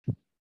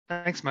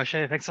Thanks,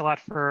 Moshe. Thanks a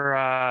lot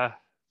for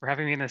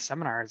having me in this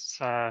seminar.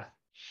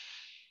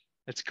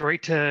 It's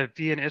great to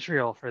be in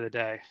Israel for the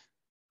day.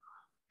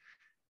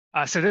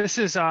 So this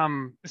is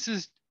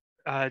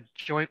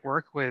joint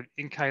work with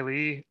Inkai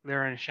Li,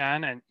 Liren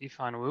Shan, and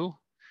Yifan Wu,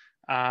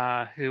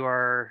 who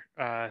are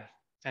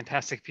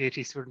fantastic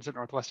PhD students at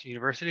Northwestern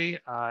University.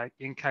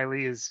 Inkai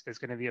Li is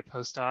going to be a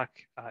postdoc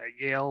at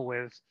Yale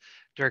with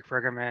Dirk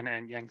Bergerman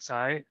and Yang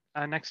Tsai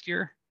next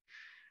year.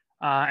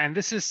 And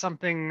this is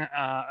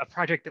a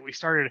project that we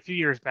started a few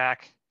years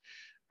back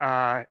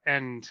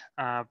and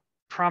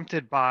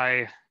prompted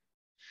by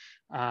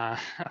a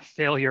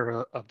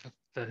failure of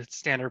the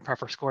standard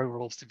proper scoring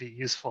rules to be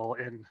useful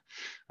in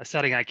a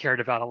setting I cared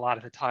about a lot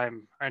at the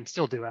time, and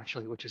still do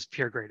actually, which is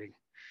peer grading.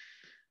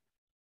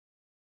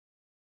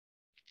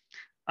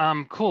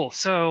 Cool.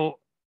 So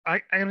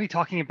I'm going to be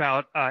talking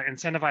about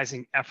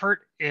incentivizing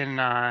effort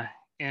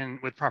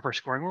with proper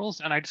scoring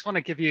rules, and I just want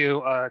to give you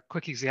a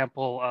quick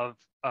example of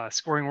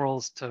scoring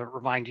rules to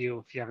remind you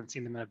if you haven't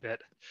seen them in a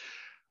bit.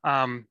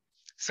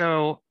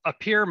 So a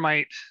peer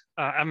might,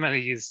 I'm going to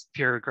use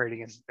peer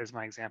grading as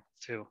my example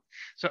too.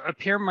 So a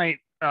peer might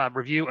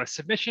review a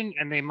submission,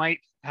 and they might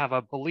have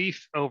a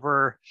belief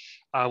over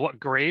what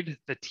grade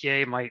the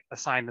TA might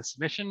assign the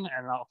submission,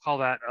 and I'll call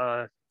that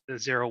the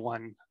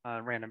 0-1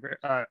 random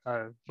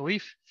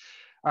belief.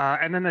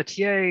 And then the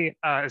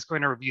TA is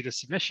going to review the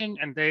submission,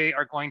 and they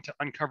are going to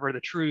uncover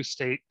the true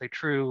state, the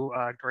true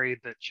grade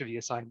that should be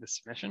assigned to the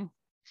submission.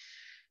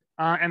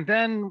 And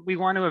then we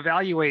want to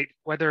evaluate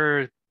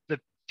whether the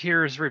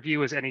peer's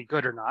review is any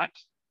good or not.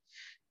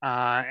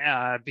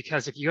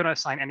 Because if you're going to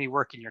assign any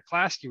work in your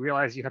class, you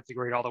realize you have to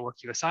grade all the work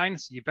you assign,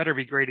 so you better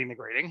be grading the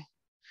grading.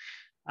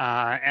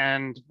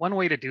 And one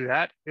way to do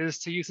that is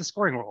to use the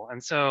scoring rule.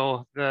 And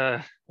so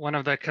one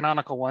of the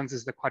canonical ones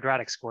is the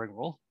quadratic scoring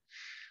rule.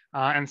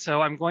 And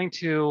so I'm going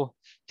to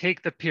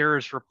take the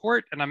peer's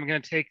report, and I'm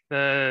going to take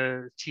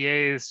the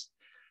TA's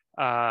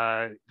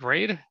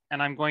grade,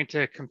 and I'm going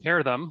to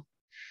compare them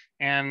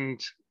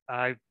and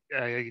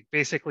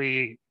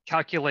basically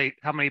calculate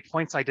how many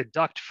points I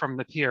deduct from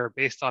the peer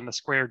based on the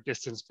squared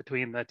distance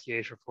between the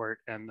TA's report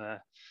and the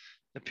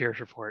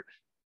peer's report.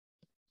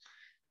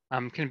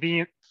 For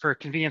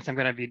convenience, I'm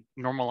going to be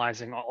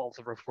normalizing all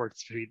the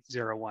reports to be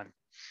 0-1.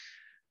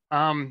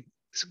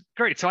 So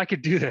great, so I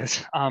could do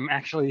this.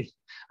 Actually,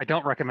 I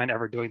don't recommend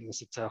ever doing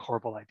this. It's a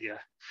horrible idea,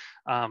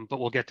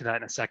 but we'll get to that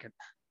in a second.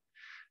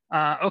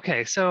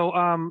 Okay, so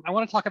I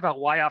want to talk about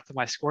why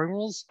optimize scoring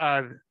rules.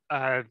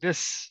 I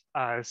guess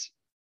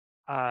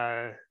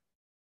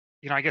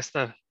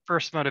the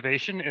first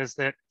motivation is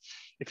that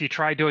if you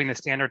try doing the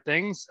standard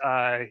things,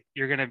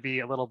 you're going to be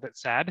a little bit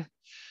sad,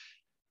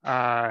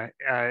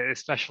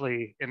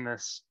 especially in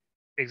this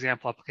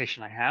example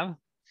application I have.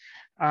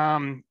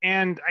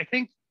 And I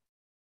think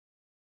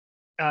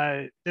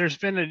there's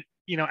been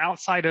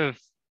outside of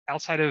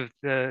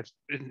the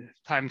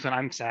times when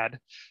I'm sad,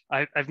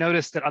 I've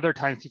noticed that other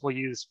times people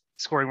use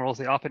scoring rules,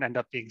 they often end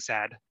up being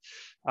sad.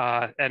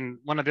 And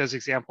one of those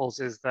examples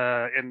is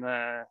in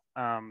the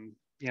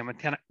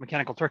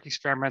mechanical Turk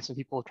experiments, when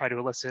people try to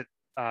elicit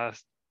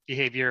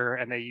behavior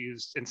and they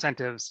use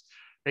incentives,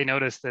 they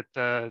notice that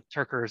the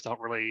Turkers don't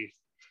really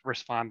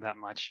respond that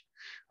much.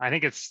 I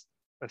think that's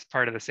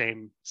part of the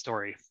same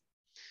story.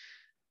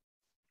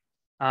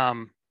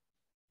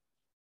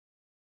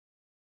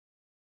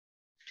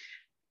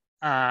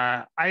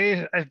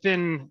 I've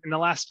been, in the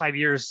last 5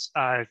 years,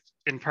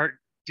 in part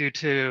due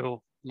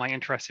to my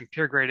interest in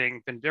peer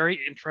grading, been very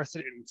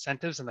interested in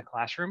incentives in the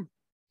classroom.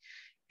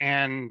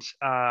 And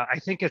I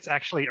think it's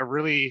actually a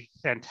really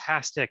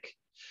fantastic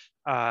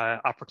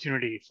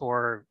opportunity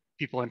for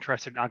people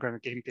interested in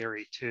algorithmic game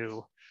theory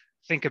to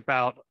think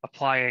about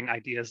applying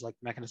ideas like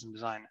mechanism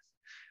design.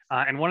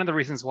 And one of the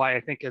reasons why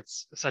I think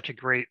it's such a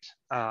great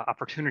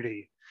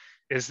opportunity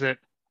is that,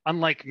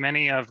 unlike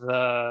many of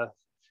the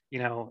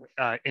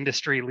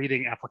industry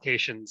leading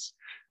applications,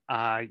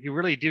 you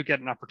really do get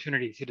an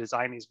opportunity to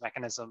design these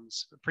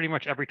mechanisms pretty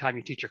much every time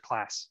you teach your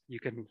class. You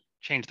can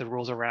change the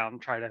rules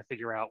around, try to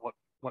figure out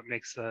what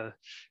makes the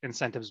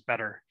incentives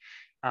better.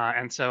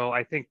 And so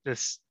I think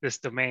this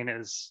domain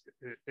is,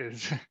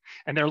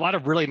 and there are a lot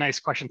of really nice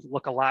questions that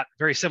look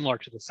very similar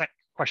to the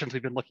questions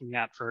we've been looking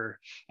at for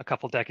a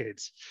couple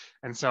decades.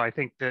 And so I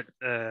think that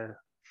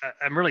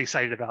I'm really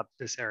excited about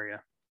this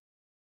area.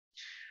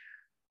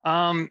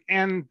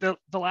 And the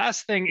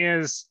last thing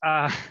is,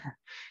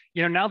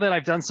 now that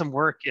I've done some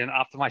work in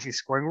optimizing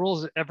scoring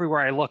rules,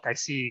 everywhere I look, I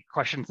see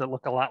questions that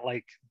look a lot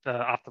like the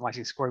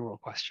optimizing scoring rule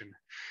question.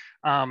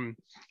 And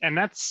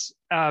that's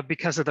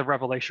because of the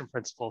revelation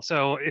principle.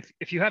 So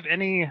if you have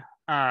any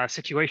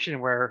situation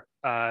where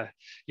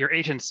your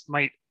agents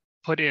might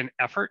put in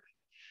effort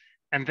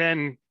and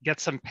then get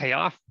some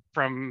payoff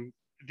from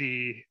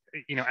the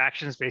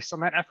actions based on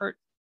that effort,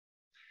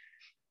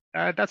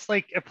 that's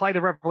like apply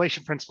the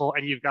revelation principle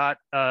and you've got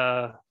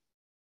a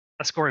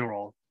scoring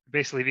rule,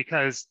 basically,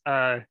 because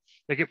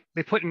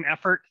they put in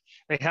effort,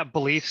 they have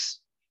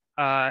beliefs,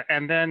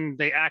 and then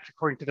they act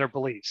according to their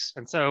beliefs.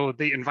 And so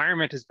the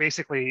environment is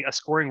basically a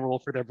scoring rule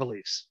for their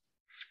beliefs.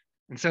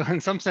 And so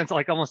in some sense,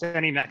 like almost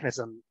any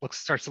mechanism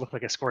starts to look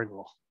like a scoring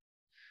rule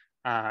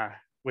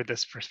with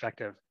this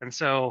perspective. And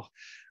so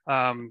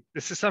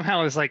this is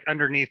somehow is like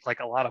underneath like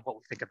a lot of what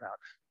we think about.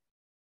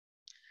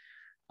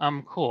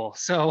 Cool.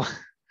 So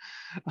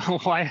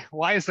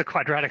why is the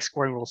quadratic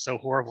scoring rule so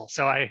horrible?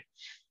 So I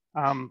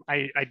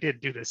did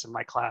do this in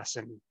my class,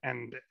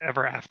 and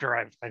ever after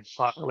I've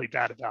thought really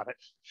bad about it.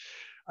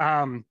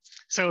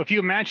 So if you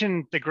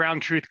imagine the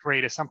ground truth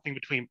grade is something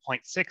between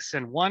 0.6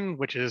 and 1,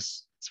 which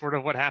is sort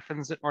of what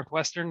happens at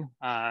Northwestern.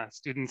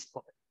 Students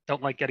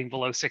don't like getting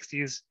below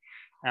 60s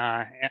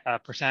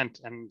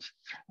percent, and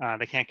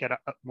they can't get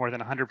more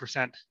than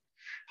 100%.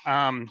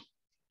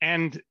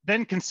 And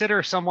then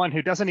consider someone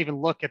who doesn't even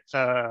look at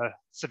the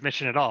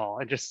submission at all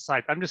and just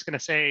decide, I'm just going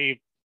to say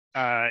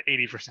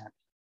 80%.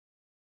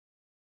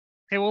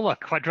 Okay, well,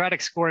 look, quadratic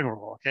scoring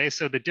rule. Okay,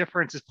 so the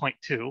difference is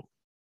 0.2.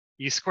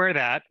 You square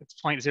that, it's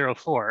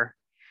 0.04.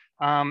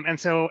 And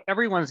so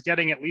everyone's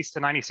getting at least a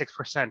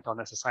 96% on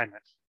this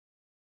assignment.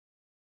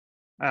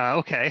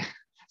 Okay,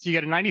 so you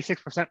get a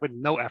 96% with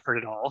no effort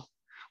at all.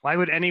 Why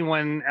would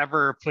anyone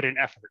ever put in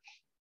effort?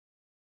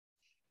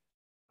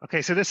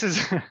 Okay, so this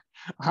is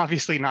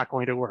obviously not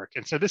going to work.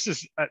 And so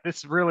this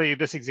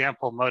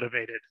example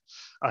motivated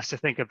us to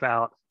think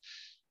about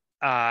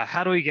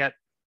how do we get,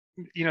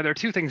 there are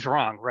two things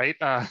wrong, right?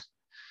 I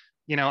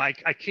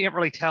can't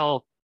really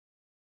tell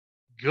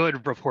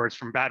good reports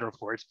from bad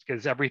reports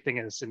because everything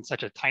is in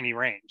such a tiny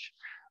range.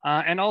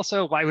 And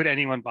also, why would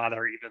anyone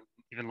bother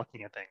even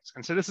looking at things?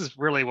 And so this is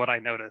really what I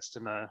noticed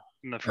in the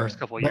first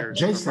couple of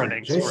years of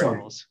running scoring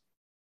rules.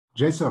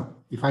 Jason,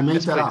 if I may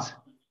interrupt,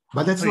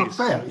 but that's not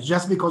fair. It's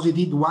just because you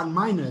did 1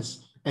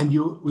 minus and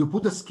you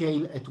put a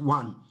scale at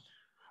 1.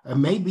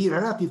 Maybe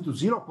relative to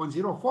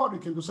 0.04, you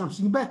can do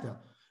something better.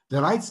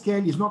 The right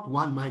scale is not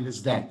 1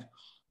 minus that.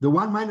 The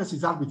 1 minus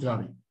is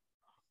arbitrary.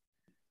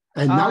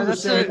 And now you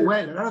say,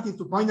 well, relative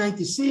to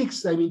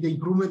 0.96, I mean, the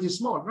improvement is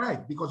small,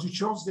 right? Because you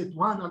chose that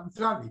 1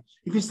 arbitrarily.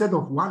 If instead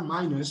of 1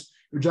 minus,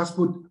 you just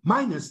put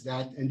minus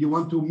that and you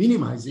want to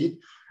minimize it,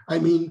 I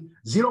mean,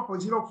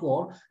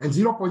 0.04 and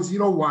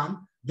 0.01,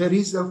 there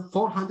is a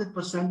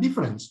 400%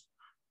 difference.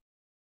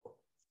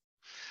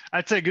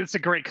 That's a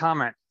great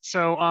comment.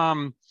 So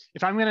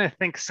if I'm going to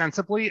think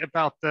sensibly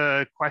about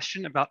the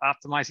question about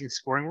optimizing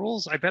scoring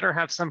rules, I better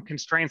have some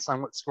constraints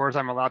on what scores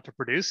I'm allowed to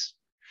produce.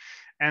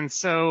 And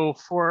so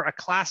for a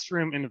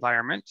classroom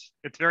environment,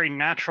 it's very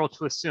natural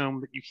to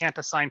assume that you can't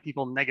assign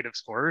people negative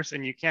scores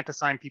and you can't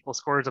assign people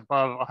scores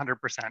above 100%.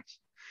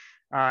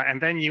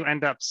 And then you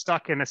end up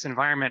stuck in this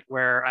environment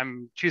where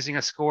I'm choosing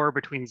a score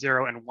between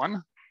 0 and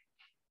 1.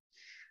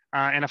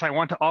 And if I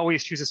want to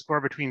always choose a score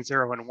between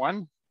 0 and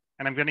 1,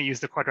 and I'm going to use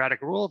the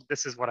quadratic rule,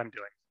 this is what I'm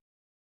doing.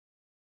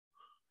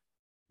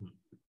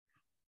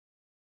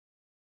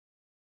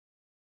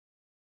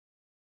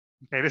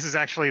 Okay, this is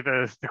actually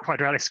the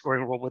quadratic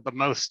scoring rule with the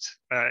most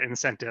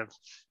incentive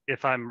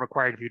if I'm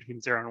required to be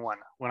between 0 and 1,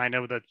 when I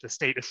know that the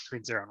state is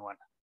between 0 and 1.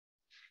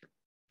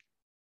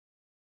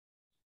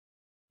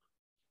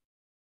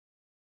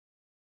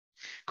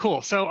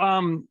 Cool, so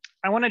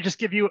I want to just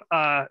give you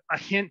a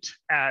hint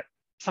at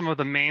some of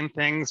the main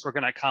things we're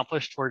going to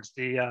accomplish towards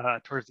the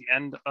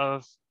end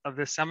of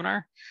this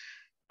seminar.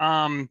 So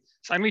I'm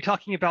going to be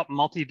talking about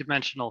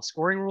multi-dimensional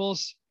scoring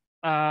rules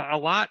a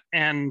lot,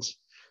 and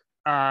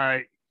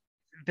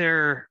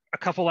there are a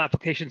couple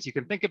applications you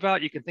can think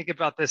about. You can think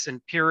about this in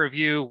peer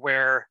review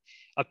where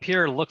a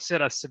peer looks at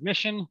a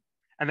submission,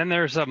 and then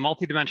there's a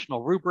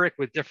multi-dimensional rubric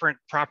with different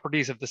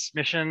properties of the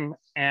submission,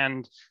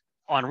 and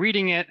on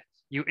reading it,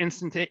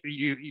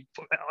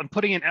 on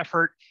putting in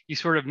effort, you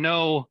sort of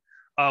know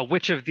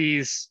which of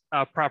these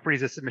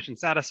properties the submission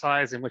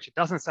satisfies and which it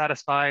doesn't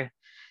satisfy.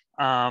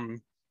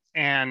 And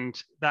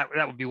that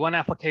would be one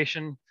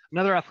application.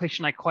 Another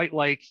application I quite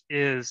like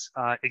is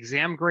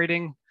exam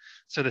grading.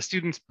 So the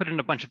students put in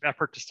a bunch of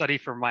effort to study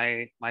for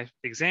my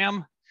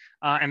exam,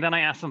 and then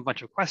I ask them a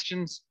bunch of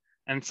questions.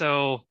 And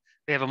so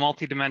they have a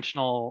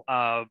multi-dimensional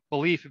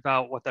belief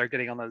about what they're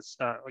getting on those,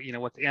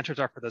 what the answers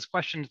are for those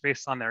questions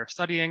based on their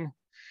studying.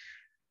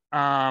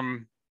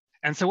 And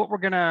so what we're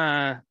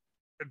gonna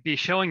be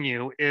showing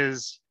you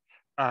is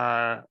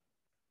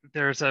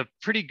there's a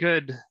pretty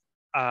good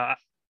a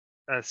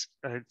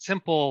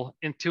simple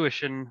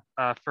intuition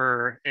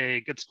for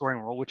a good scoring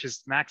rule, which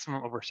is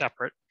maximum over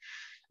separate.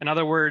 In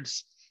other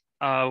words,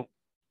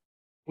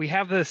 we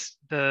have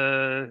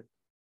the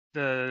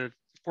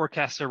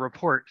forecaster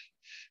report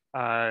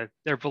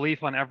their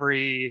belief on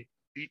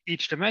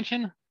each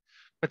dimension,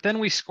 but then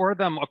we score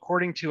them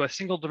according to a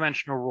single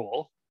dimensional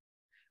rule,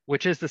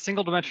 which is the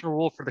single dimensional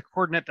rule for the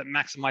coordinate that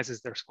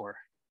maximizes their score.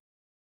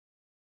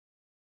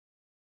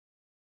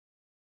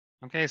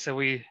 Okay, so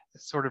we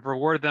sort of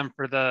reward them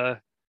for the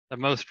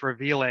most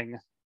revealing,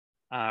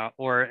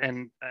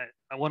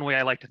 one way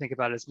I like to think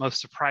about it is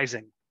most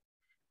surprising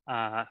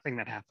thing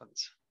that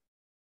happens.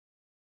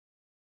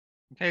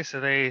 Okay, so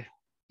they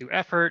do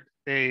effort,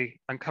 they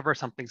uncover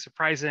something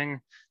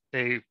surprising,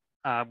 we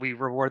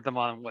reward them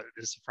on what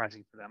is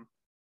surprising for them.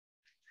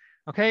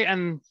 Okay,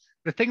 and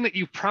the thing that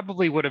you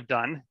probably would have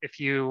done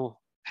if you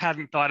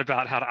hadn't thought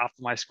about how to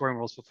optimize scoring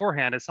rules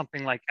beforehand, it's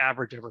something like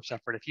average over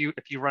separate.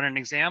 If you run an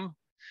exam,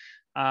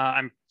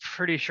 I'm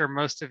pretty sure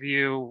most of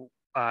you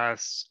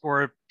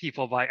score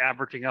people by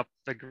averaging up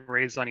the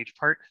grades on each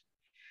part,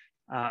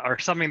 or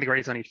summing the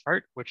grades on each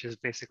part, which is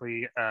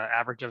basically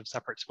average of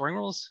separate scoring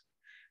rules.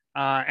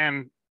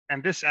 And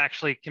this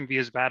actually can be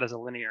as bad as a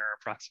linear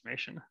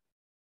approximation.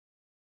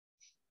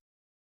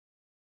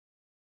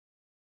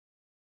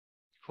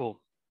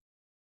 Cool.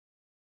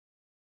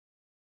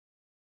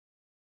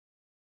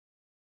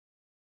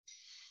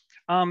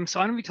 So I'm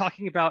going to be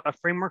talking about a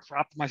framework for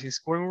optimizing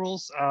scoring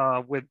rules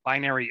with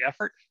binary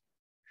effort.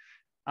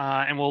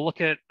 And we'll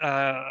look at,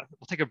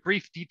 we'll take a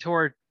brief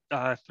detour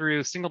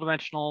through single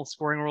dimensional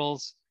scoring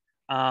rules,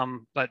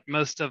 but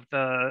most of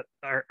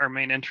our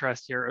main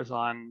interest here is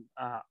on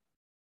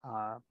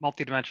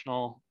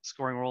multidimensional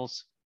scoring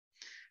rules.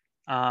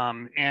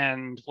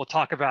 And we'll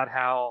talk about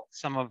how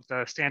some of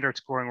the standard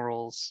scoring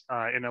rules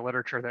in the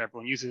literature that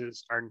everyone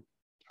uses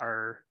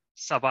are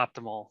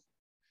suboptimal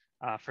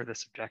for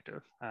this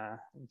objective.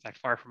 In fact,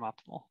 far from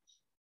optimal.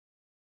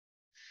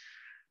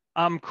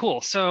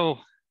 Cool. So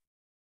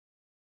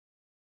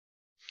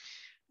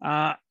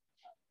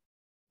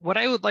what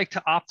I would like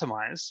to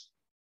optimize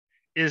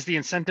is the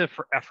incentive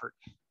for effort.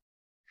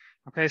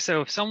 Okay,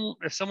 so if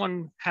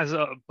someone has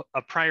a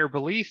prior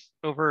belief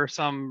over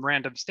some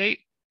random state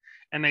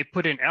and they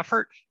put in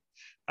effort,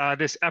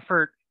 this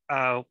effort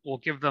will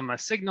give them a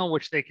signal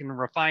which they can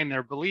refine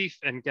their belief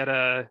and get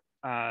a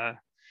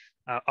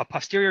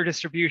posterior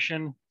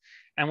distribution.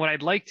 And what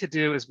I'd like to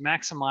do is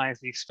maximize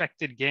the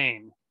expected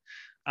gain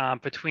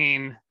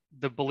between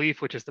the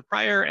belief, which is the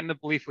prior, and the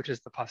belief, which is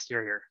the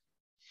posterior.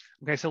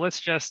 Okay, so let's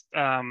just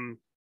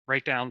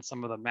write down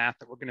some of the math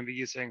that we're going to be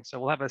using. So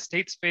we'll have a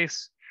state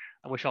space,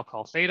 which I'll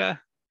call theta,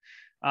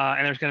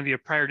 and there's going to be a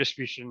prior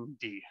distribution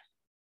D.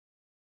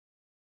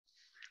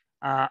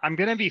 I'm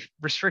going to be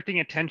restricting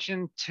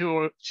attention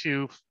to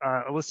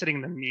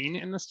eliciting the mean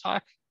in this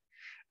talk.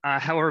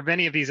 However,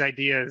 many of these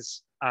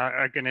ideas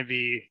are going to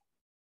be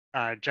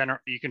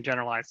you can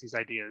generalize these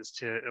ideas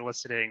to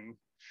eliciting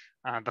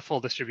the full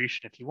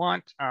distribution if you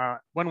want.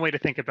 One way to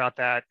think about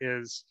that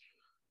is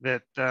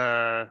that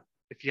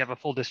if you have a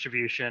full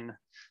distribution,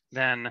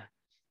 then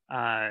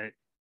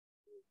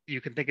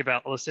you can think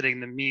about eliciting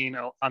the mean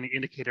on the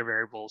indicator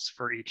variables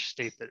for each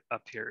state that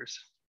appears.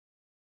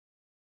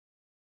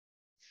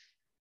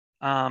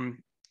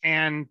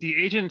 And the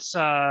agent's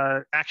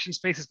action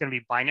space is going to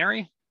be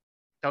binary.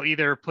 They'll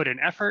either put in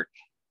effort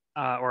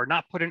or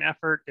not put in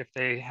effort. If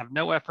they have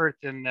no effort,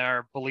 then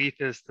their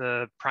belief is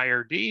the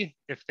prior D.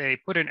 If they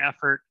put in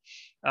effort,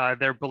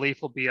 their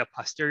belief will be a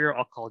posterior,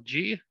 I'll call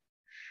G.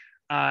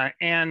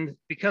 And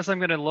because I'm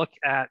going to look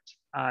at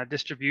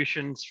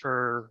distributions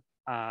for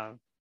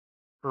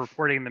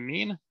reporting the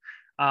mean,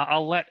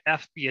 I'll let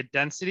F be a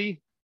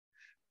density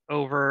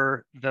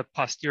over the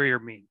posterior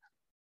mean.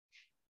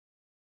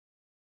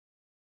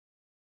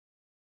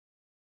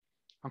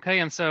 Okay,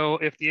 and so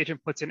if the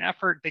agent puts in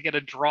effort, they get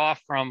a draw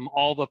from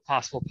all the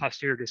possible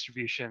posterior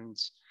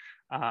distributions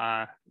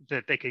that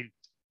they could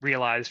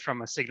realize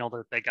from a signal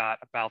that they got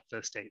about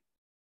the state.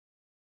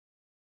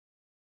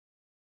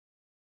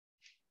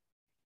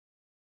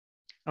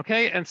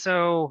 Okay, and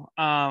so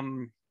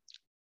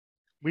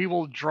we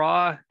will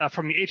draw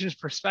from the agent's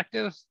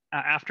perspective,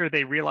 after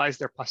they realize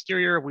their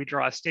posterior, we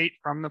draw a state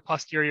from the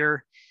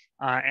posterior,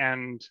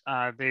 and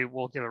they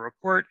will give a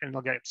report and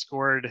they'll get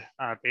scored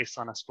based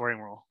on a scoring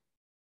rule.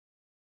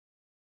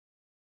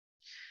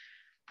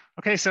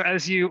 Okay, so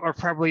as you are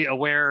probably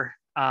aware,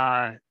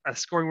 a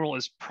scoring rule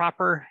is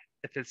proper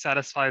if it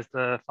satisfies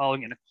the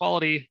following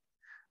inequality.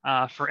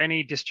 For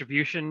any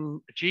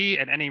distribution G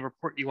and any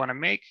report you want to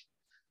make,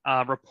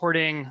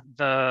 reporting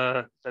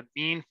the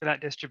mean for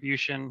that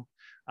distribution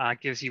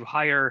gives you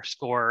higher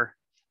score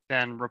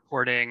than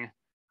reporting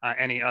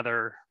any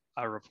other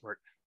report.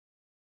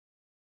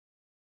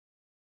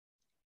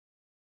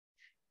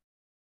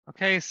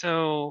 Okay,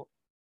 so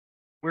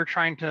we're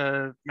trying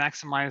to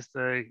maximize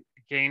the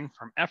gain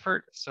from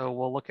effort. So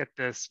we'll look at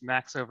this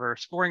max over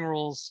scoring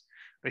rules,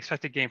 the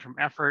expected gain from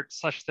effort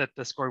such that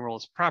the scoring rule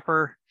is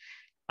proper.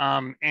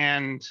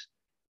 And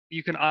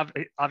you can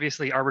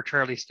obviously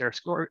arbitrarily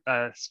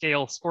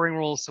scale scoring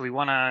rules. So we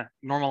want to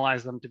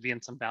normalize them to be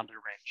in some bounded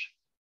range.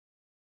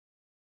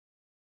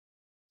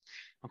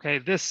 Okay,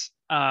 this,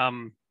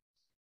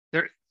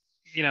 there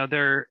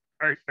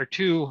are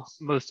two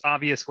most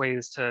obvious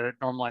ways to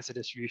normalize a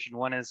distribution.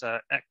 One is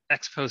a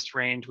ex post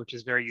range, which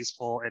is very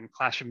useful in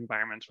classroom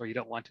environments where you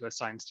don't want to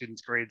assign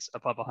students grades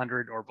above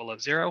 100 or below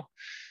 0.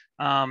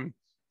 And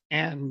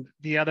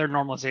the other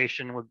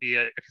normalization would be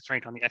a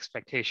constraint on the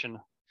expectation,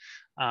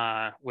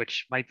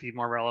 which might be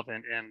more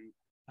relevant in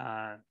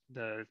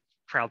the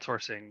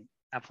crowdsourcing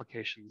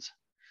applications,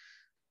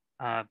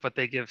 but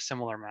they give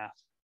similar math.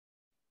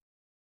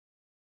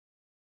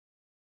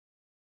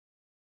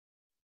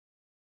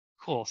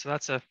 Cool, so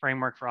that's a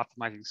framework for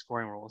optimizing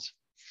scoring rules.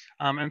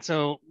 And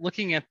so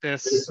looking at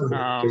this- Jason,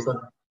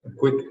 a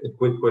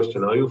quick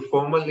question. Are you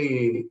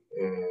formally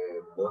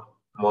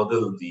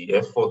model the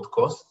effort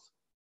cost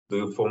Do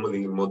you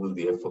formally model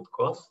the effort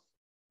cost?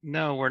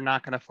 No, we're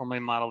not going to formally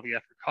model the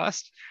effort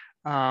cost.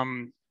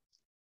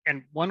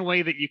 And one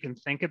way that you can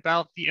think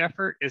about the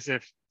effort is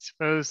if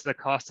suppose the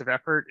cost of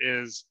effort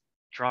is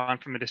drawn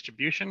from a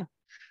distribution,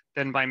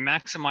 then by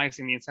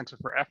maximizing the incentive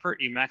for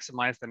effort, you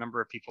maximize the number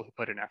of people who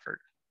put in effort.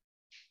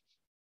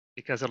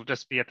 Because it'll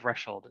just be a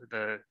threshold.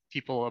 The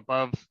people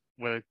above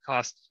with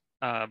cost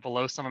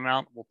below some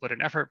amount will put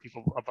in effort,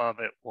 people above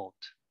it won't,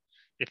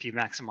 if you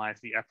maximize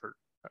the effort,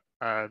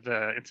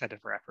 the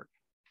incentive for effort.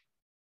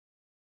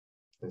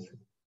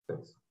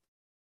 Thanks.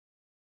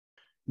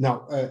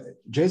 Now,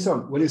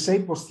 Jason, when you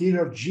say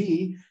posterior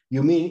G,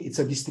 you mean it's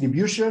a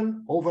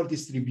distribution over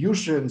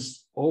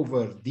distributions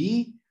over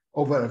D,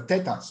 over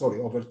theta,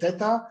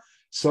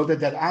 so that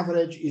that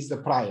average is the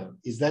prior.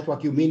 Is that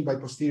what you mean by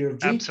posterior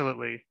G?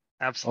 Absolutely,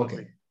 absolutely.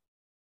 Okay.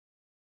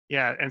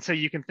 Yeah, and so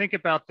you can think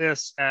about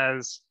this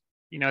as,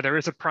 you know, there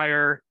is a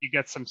prior, you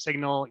get some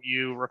signal,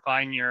 you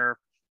refine your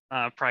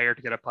prior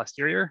to get a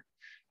posterior,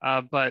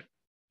 but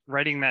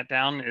writing that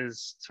down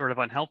is sort of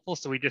unhelpful.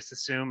 So we just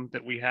assume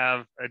that we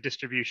have a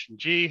distribution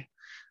G,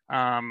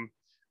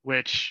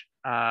 which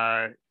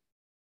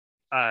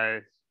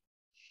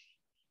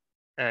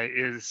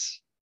is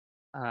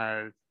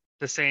the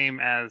same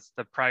as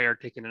the prior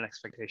taken in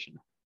expectation.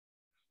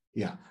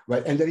 Yeah,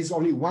 right. And there is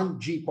only one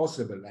G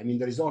possible. I mean,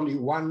 there is only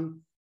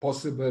one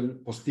possible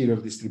posterior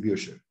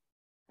distribution.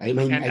 I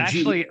mean, and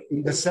actually, G,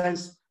 in the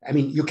sense, I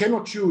mean, you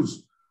cannot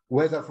choose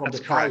whether from the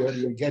prior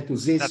you get to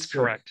this, that's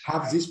correct.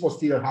 Half this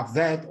posterior, half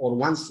that, or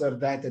 1/3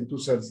 that and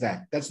 2/3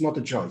 that. That's not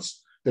a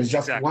choice. There's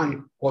just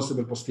one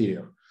possible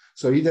posterior.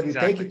 So either you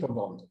take it or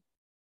don't.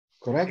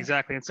 Correct?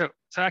 Exactly. And so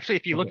actually,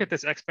 if you look at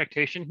this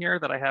expectation here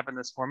that I have in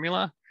this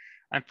formula,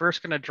 I'm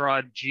first going to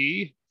draw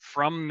G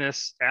from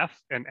this F,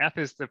 and F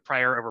is the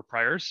prior over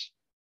priors.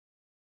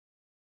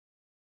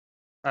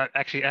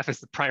 Actually, F is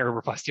the prior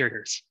over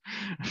posteriors.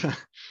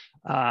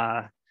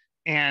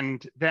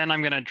 And then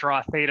I'm going to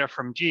draw theta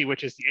from G,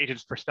 which is the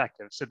agent's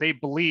perspective. So they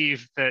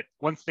believe that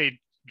once they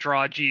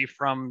draw G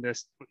from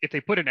this, if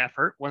they put an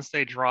effort, once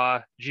they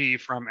draw G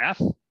from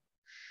F,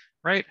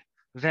 right,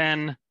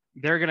 then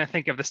they're going to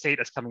think of the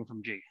state as coming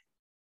from G.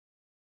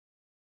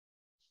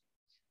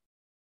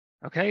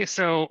 Okay,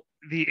 so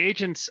the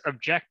agent's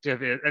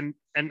objective is,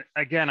 and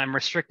again, I'm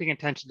restricting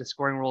attention to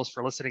scoring rules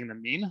for eliciting the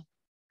mean.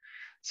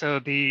 So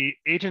the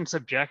agent's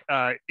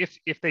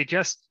if they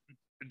just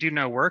do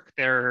no work,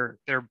 their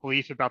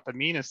belief about the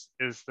mean is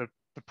the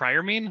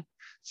prior mean.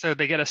 So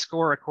they get a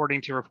score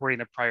according to reporting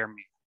the prior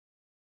mean.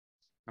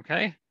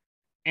 Okay,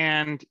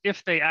 and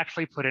if they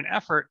actually put in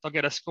effort, they'll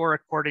get a score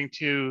according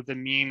to the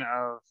mean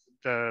of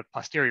the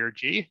posterior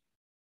G.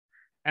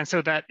 And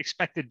so that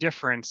expected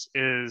difference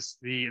is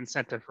the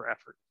incentive for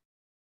effort.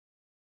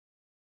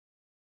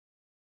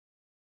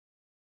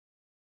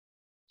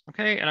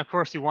 Okay, and of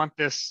course you want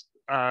this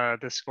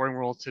scoring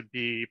rule to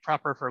be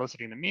proper for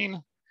eliciting the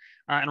mean,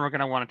 and we're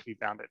going to want it to be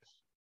bounded.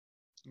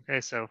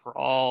 Okay, so for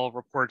all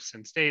reports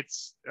and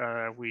states,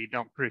 we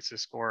don't produce a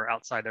score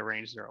outside the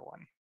range 0,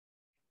 1.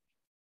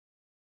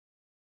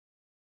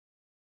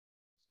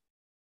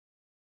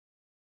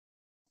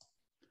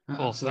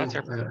 Cool. So that's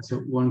our so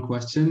one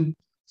question.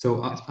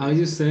 So are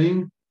you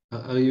saying,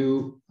 are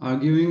you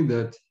arguing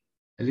that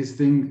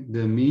eliciting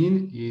the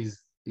mean is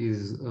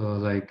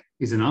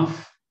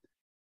enough?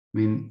 I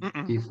mean,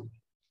 if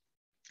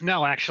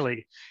no,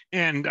 actually,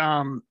 and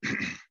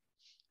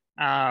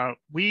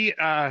we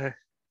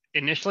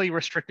initially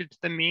restricted to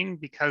the mean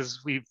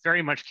because we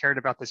very much cared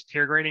about this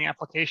peer grading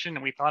application,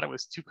 and we thought it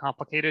was too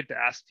complicated to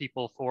ask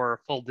people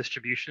for full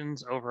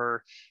distributions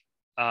over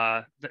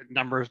the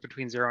numbers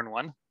between 0 and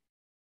 1.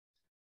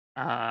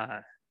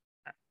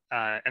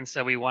 And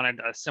so we wanted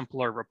a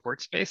simpler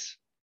report space.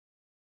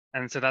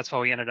 And so that's why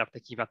we ended up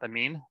thinking about the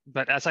mean.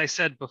 But as I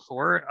said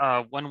before,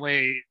 one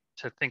way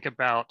to think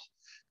about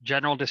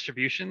general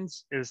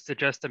distributions is to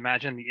just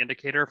imagine the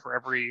indicator for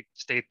every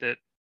state that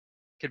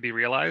could be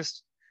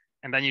realized.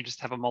 And then you just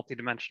have a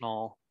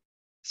multidimensional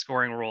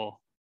scoring rule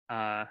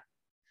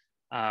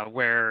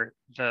where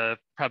the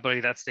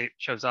probability that state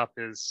shows up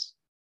is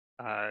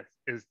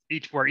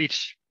where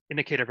each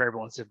indicator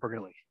variable is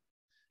Bernoulli.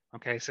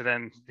 Okay, so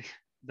then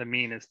the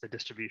mean is the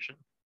distribution.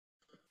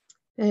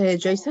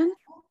 Jason?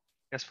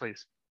 Yes,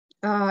 please.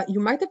 You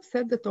might have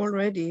said that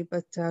already,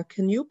 but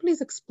can you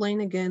please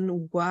explain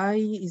again, why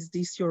is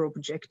this your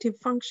objective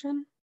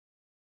function?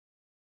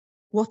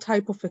 What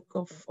type of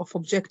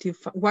objective,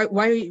 why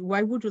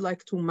would you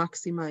like to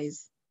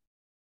maximize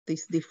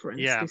this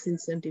difference, this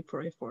incentive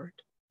for effort?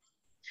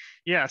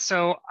 Yeah,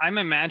 so I'm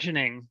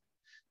imagining,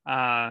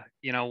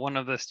 one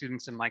of the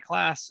students in my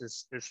class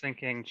is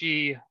thinking,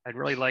 gee, I'd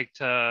really like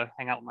to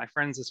hang out with my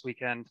friends this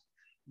weekend,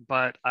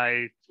 but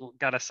I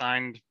got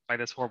assigned by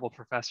this horrible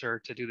professor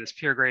to do this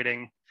peer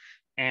grading.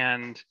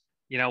 And,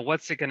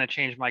 what's it going to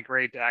change my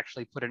grade to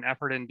actually put an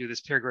effort in, do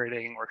this peer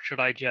grading, or should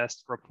I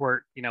just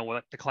report,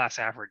 what the class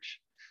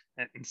average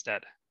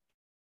instead?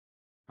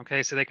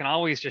 Okay, so they can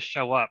always just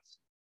show up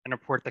and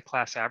report the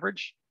class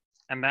average.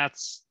 And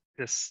that's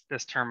this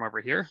term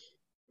over here.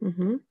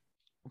 Mm-hmm.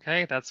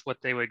 Okay, that's what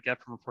they would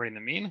get from reporting the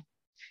mean.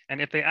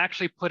 And if they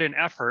actually put in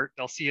effort,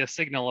 they'll see a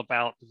signal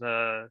about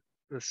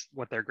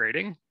what they're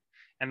grading,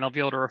 and they'll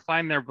be able to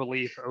refine their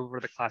belief over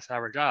the class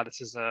average.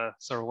 This is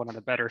sort of one of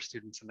the better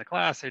students in the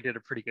class. They did a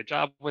pretty good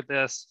job with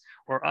this.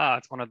 Or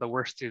it's one of the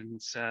worst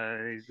students.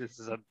 This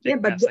is a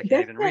big mess. I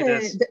can't even read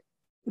this.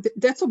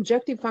 That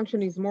objective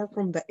function is more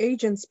from the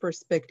agent's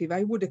perspective.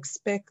 I would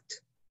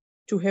expect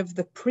to have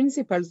the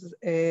principal's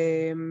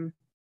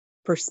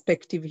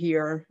perspective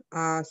here.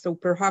 So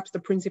perhaps the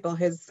principal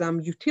has some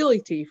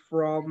utility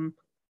from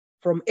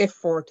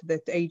effort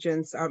that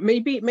agents are.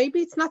 Maybe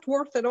it's not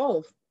worth at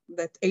all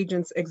that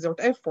agents exert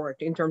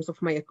effort in terms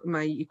of my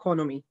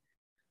economy.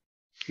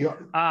 This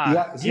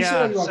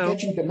way you are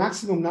catching the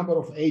maximum number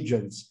of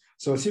agents.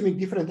 So assuming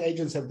different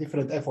agents have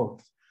different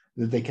effort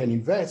that they can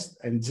invest,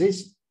 and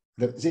this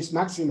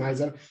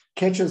maximizer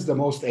catches the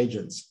most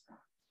agents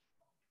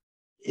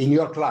in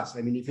your class.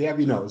 I mean, if you have,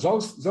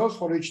 those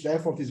for which the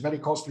effort is very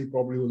costly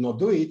probably will not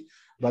do it,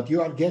 but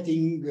you are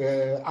getting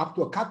up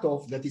to a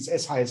cutoff that is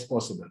as high as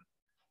possible.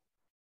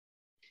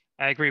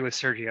 I agree with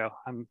Sergio.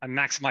 I'm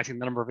maximizing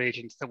the number of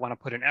agents that want to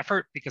put in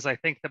effort, because I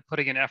think that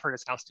putting in effort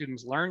is how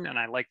students learn, and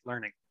I like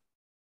learning.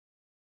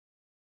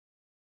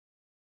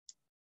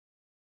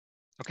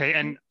 Okay,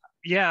 and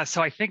yeah,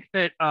 so I think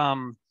that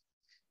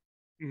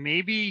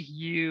maybe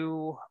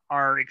you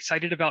are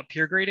excited about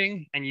peer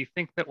grading, and you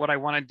think that what I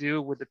want to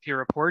do with the peer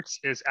reports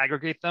is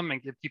aggregate them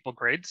and give people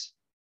grades.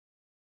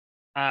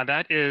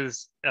 That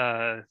is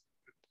a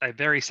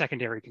very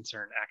secondary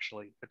concern,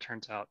 actually, it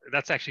turns out.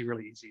 That's actually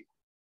really easy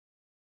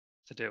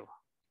to do.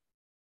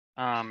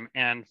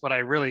 And what I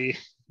really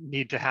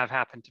need to have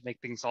happen to make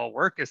things all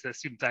work is that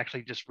students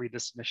actually just read the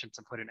submissions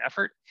and put in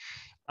effort.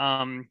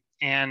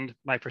 And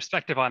my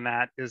perspective on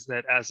that is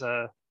that as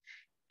a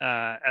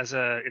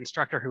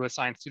instructor who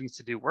assigns students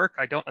to do work,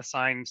 I don't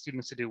assign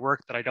students to do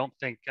work that I don't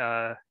think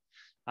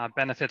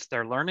benefits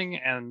their learning.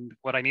 And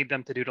what I need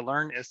them to do to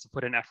learn is to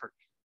put in effort.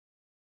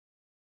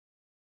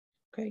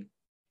 Okay.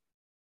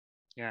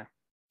 Yeah.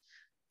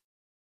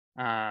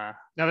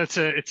 No, it's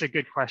a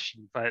good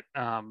question, but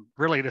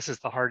really this is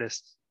the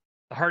hardest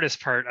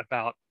part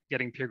about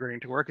getting peer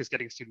grading to work, is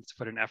getting students to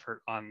put in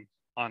effort on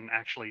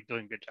actually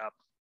doing a good job.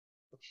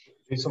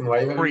 Jason,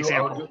 why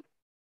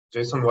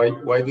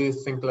do you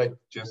think like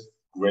just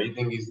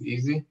grading is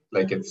easy?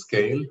 Like at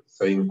scale,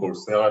 say in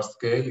Coursera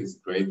scale, is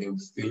grading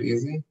still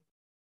easy?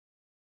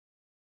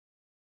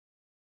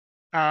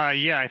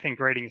 Yeah, I think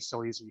grading is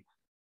still easy.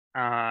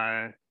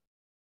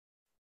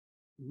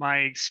 My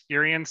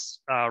experience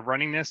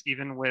running this,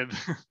 even with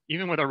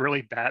a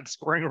really bad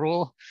scoring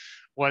rule,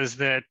 was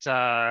that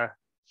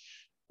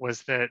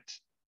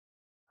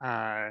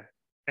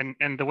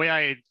and the way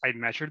I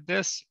measured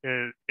this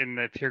in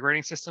the peer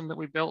grading system that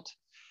we built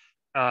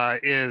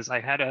is I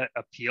had an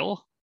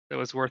appeal that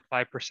was worth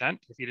 5%.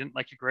 If you didn't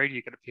like your grade,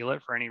 you could appeal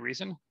it for any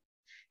reason,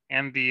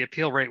 and the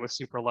appeal rate was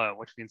super low,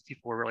 which means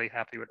people were really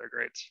happy with their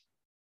grades.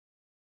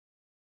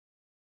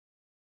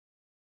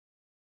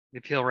 The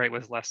appeal rate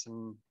was less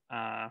than,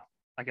 I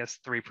guess,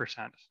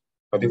 3%.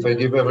 But if I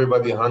give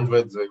everybody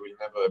 100, they will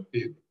never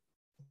appeal.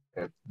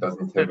 It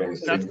doesn't have any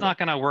signal. That's not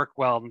going to work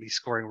well in these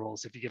scoring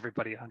rules if you give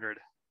everybody 100,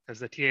 because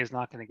the TA is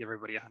not going to give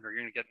everybody 100.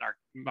 You're going to get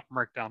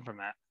marked down from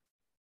that.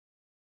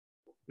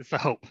 It's the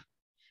hope.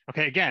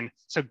 Okay, again,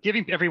 so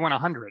giving everyone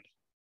 100,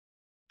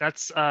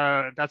 that's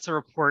a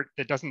report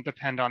that doesn't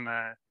depend on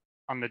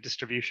the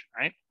distribution,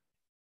 right?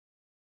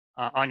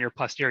 On your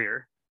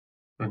posterior.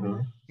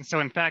 Mm-hmm. And so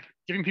in fact,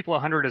 giving people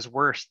 100 is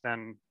worse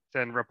than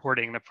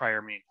reporting the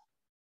prior mean.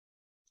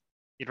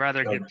 You'd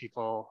rather give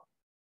people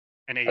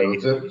an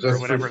 80 or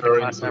whatever the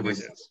class average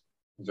is.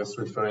 Just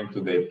referring to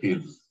the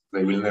appeals.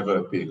 They will never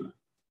appeal.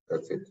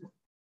 That's it.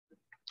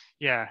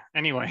 Yeah,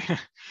 anyway.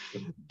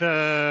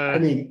 I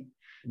mean,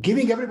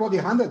 giving everybody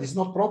 100 is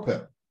not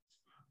proper.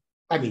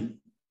 I mean,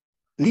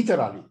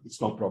 literally, it's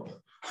not proper.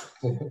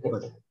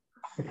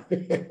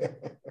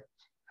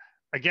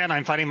 Again,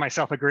 I'm finding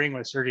myself agreeing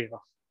with Sergio.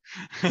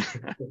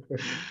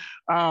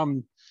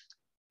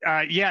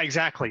 Yeah,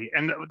 exactly.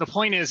 And the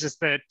point is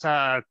that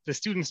the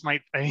students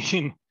might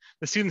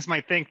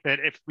think that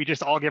if we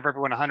just all give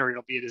everyone 100,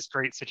 it'll be this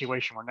great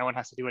situation where no one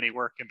has to do any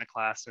work in the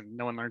class and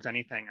no one learns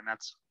anything, and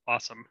that's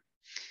awesome.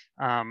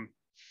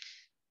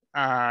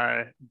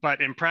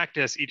 But in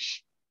practice,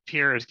 each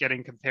peer is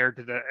getting compared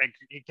to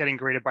getting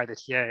graded by the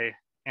TA,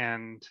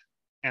 and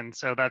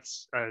so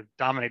that's a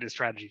dominated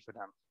strategy for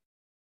them.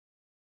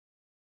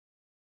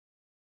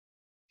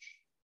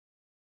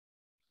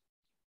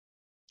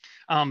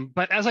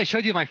 But as I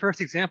showed you in my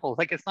first example,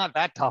 like it's not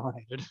that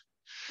dominated,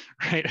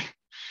 right?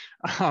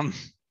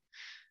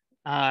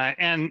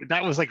 And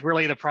that was like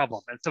really the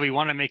problem. And so we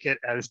want to make it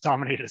as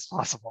dominated as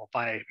possible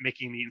by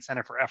making the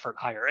incentive for effort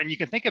higher. And you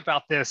can think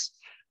about this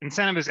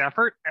incentive as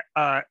effort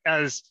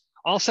as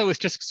also is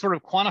just sort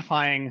of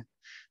quantifying,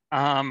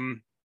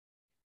 having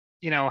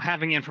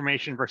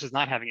information versus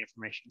not having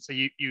information. So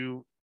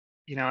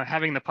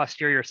having the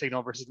posterior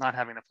signal versus not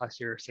having the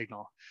posterior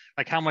signal.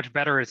 Like how much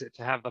better is it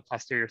to have the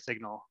posterior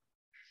signal?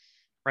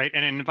 right?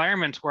 And in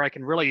environments where I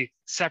can really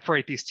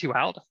separate these two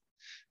out,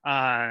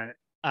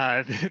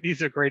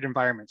 these are great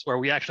environments where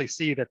we actually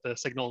see that the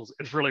signal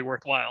is really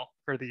worthwhile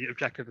for the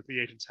objective that the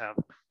agents have.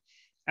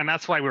 And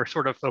that's why we're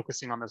sort of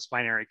focusing on this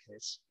binary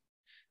case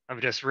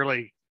of just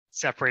really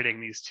separating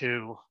these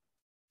two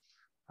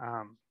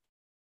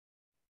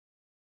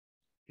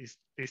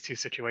these two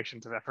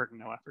situations of effort and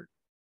no effort.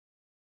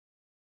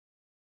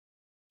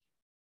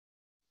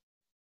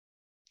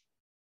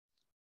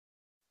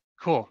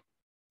 Cool.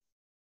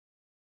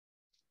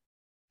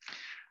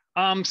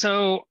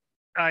 So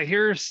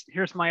here's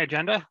my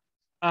agenda.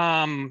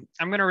 I'm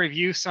going to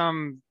review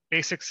some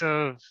basics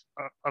of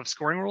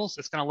scoring rules.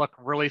 It's going to look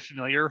really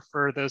familiar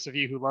for those of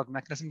you who love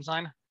mechanism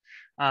design.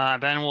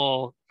 Then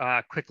we'll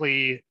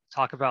quickly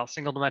talk about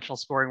single dimensional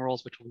scoring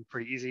rules, which will be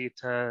pretty easy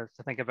to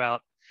think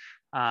about.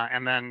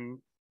 And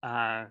then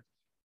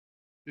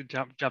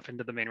jump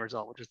into the main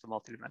result, which is the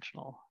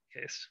multidimensional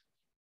case.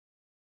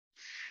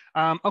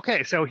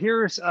 Okay, so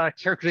here's a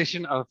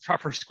characterization of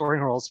proper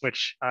scoring rules,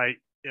 which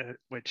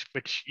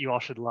you all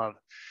should love.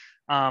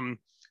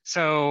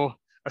 So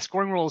a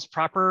scoring rule is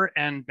proper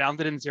and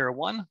bounded in 0,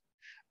 1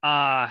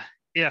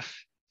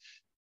 if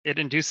it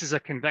induces a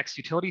convex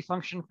utility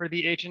function for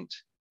the agent,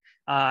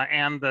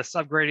 and the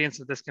subgradients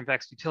of this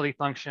convex utility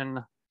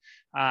function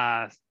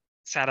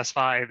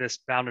satisfy this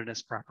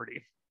boundedness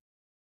property.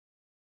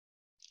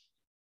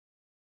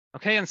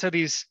 Okay, and so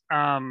these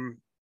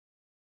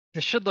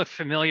this should look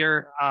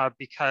familiar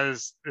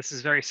because this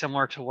is very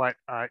similar to what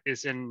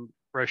is in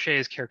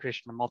Rochet's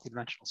characterization of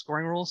multidimensional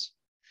scoring rules.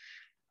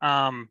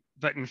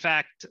 But in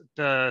fact,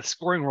 the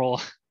scoring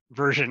rule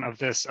version of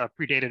this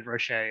predated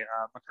Rochet.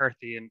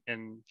 McCarthy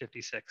in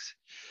 56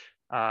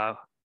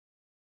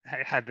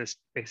 had this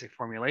basic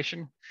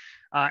formulation,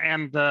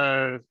 and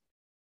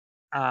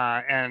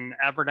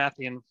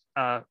Abernathy and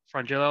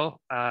Frangillo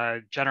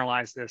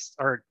generalized this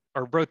or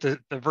wrote the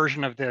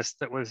version of this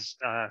that was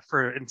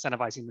for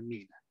incentivizing the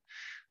mean.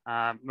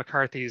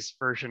 McCarthy's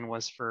version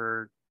was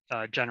for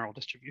general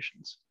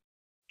distributions,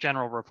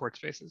 general report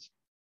spaces.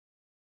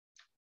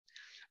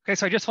 Okay,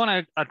 so I just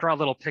want to draw a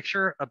little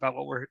picture about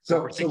what we're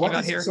thinking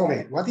about here.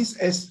 Sorry, what is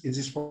S in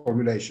this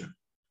formulation?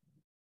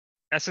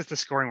 S is the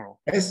scoring rule.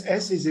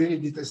 S is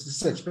really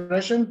this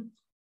expression,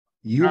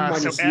 U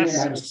minus so U S,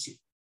 minus C.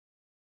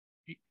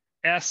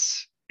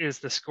 S is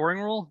the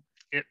scoring rule.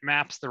 It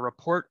maps the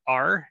report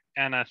R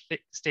and a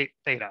state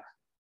theta.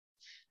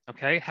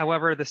 Okay,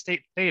 however, the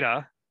state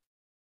theta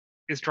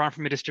is drawn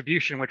from a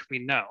distribution which we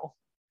know.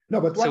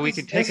 No, but what so we is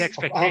can take S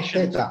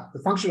expectations. of R theta, the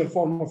functional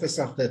form of S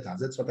R theta?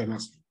 That's what I'm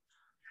asking.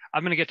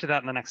 I'm going to get to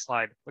that in the next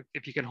slide.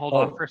 If you can hold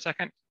off for a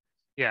second.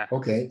 Yeah.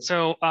 Okay.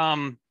 So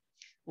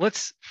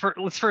let's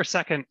for a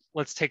second,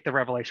 let's take the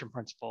revelation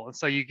principle. And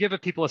so you give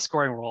people a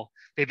scoring rule,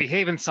 they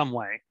behave in some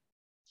way.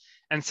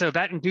 And so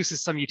that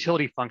induces some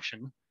utility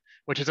function,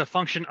 which is a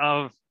function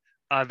of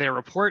their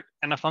report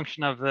and a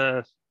function of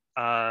the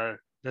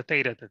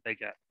theta that they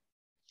get,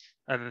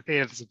 the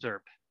theta that's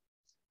observed.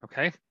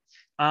 Okay.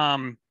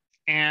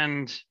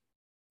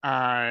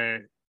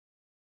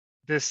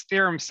 This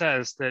theorem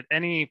says that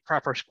any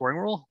proper scoring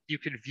rule you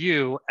could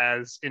view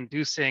as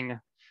inducing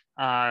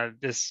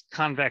this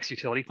convex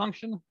utility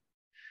function.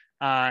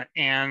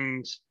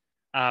 The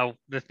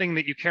thing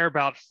that you care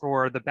about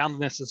for the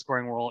boundedness of the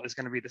scoring rule is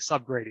going to be the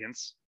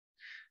subgradients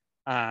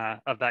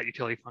of that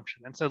utility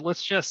function. And so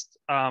let's just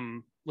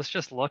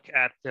look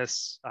at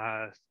this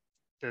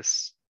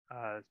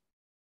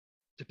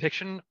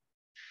depiction.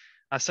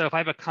 So if I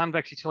have a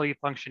convex utility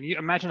function, you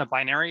imagine a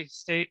binary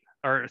state,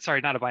 or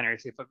sorry, not a binary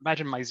state, but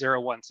imagine my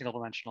 0, 1 single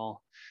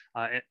dimensional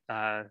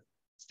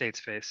state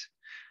space.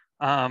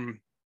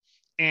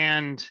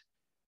 And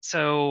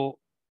so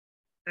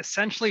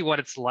essentially what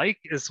it's like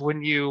is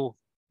when you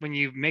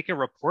make a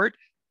report,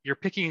 you're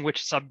picking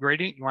which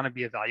subgradient you want to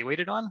be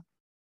evaluated on.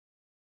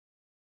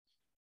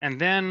 And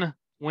then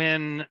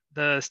when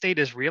the state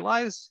is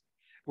realized,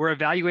 we're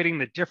evaluating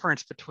the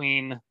difference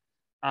between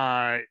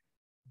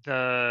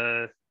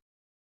the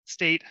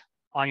state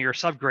on your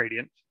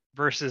subgradient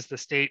versus the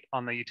state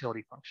on the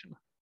utility function.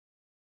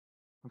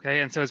 Okay,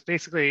 and so it's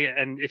basically,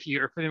 and if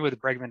you're familiar with the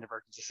Bregman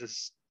divergence, this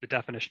is the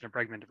definition of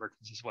Bregman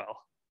divergence as well.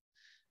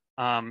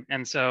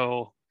 And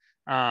so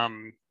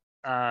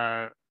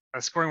a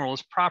scoring rule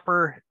is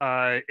proper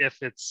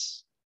if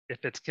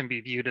it can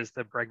be viewed as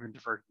the Bregman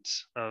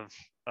divergence of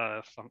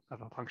a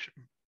function.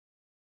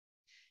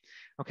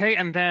 Okay,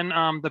 and then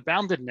the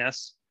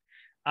boundedness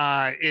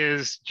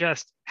is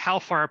just how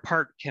far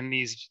apart can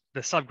the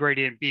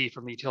subgradient be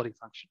from the utility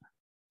function.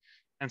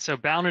 And so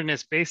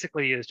boundedness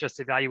basically is just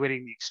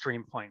evaluating the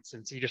extreme points.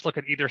 And so you just look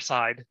at either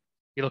side,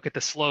 you look at the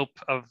slope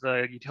of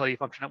the utility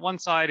function at one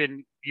side,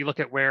 and you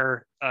look at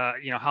where,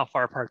 how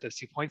far apart those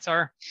 2 points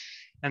are.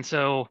 And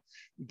so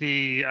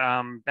the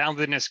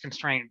boundedness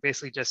constraint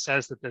basically just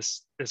says that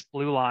this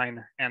blue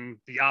line and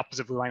the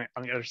opposite blue line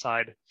on the other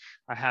side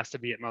has to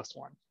be at most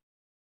 1.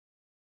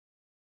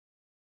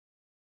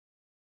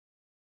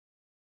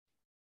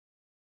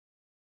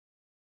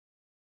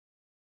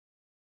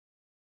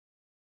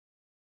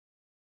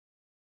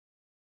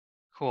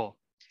 Cool.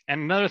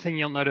 And another thing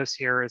you'll notice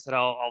here is that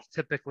I'll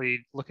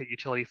typically look at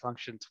utility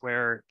functions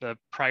where the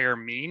prior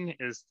mean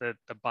is the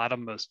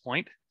bottommost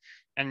point.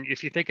 And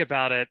if you think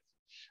about it,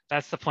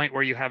 that's the point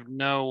where you have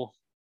no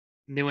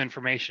new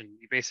information.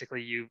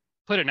 You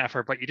put an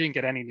effort, but you didn't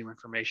get any new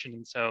information.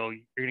 And so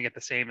you're gonna get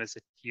the same as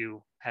if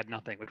you had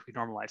nothing, which we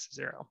normalize to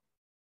 0.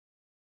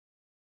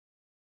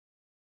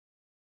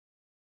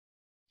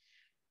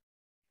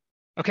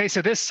 Okay,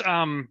 so this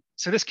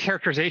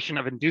characterization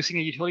of inducing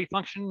a utility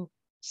function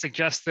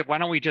suggests that why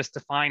don't we just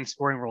define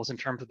scoring rules in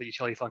terms of the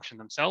utility function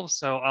themselves.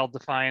 So I'll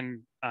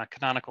define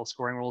canonical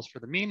scoring rules for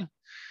the mean.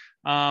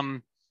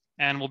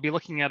 And we'll be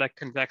looking at a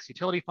convex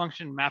utility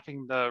function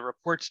mapping the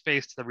report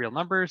space to the real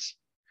numbers.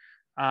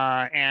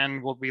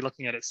 And we'll be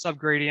looking at its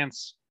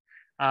subgradients.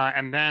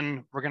 And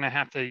then we're gonna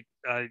have to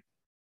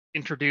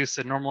introduce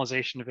a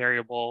normalization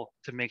variable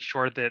to make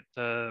sure that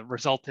the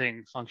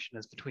resulting function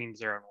is between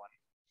 0 and 1.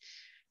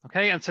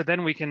 Okay, and so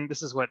then we can,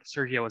 this is what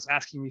Sergio was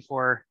asking me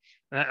for,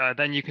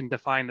 then you can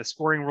define the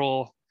scoring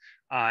rule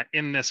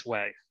in this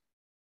way.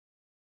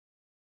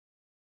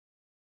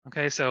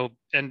 Okay, so,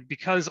 and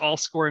because all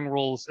scoring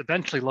rules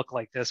eventually look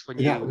like this when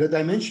you... the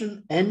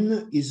dimension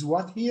n is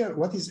what here?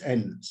 What is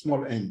n,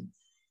 small n?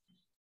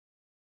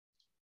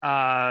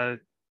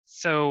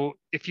 So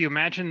if you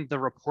imagine the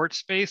report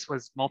space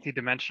was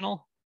multidimensional,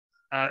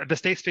 the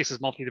state space is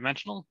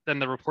multidimensional, then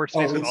the report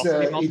space would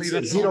also be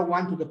multidimensional. It's 0,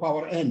 1 to the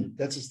power n.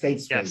 That's a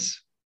state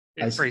space.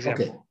 Yes, for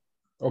example.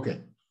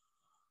 Okay.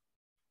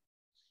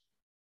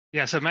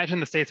 Yeah, so imagine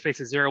the state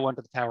space is 0, 1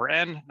 to the power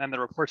n, and the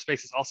report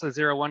space is also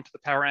 0, 1 to the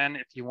power n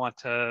if you want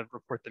to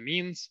report the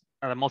means,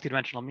 the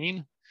multidimensional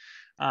mean.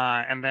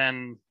 And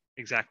then,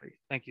 exactly.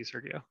 Thank you,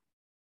 Sergio.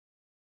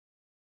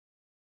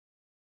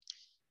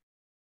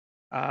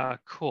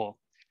 Cool.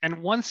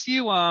 And once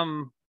you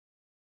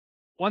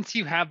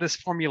have this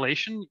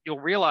formulation, you'll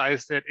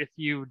realize that if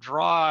you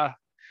draw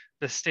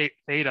the state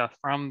theta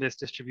from this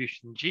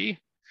distribution G,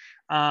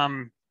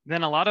 then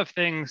a lot of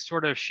things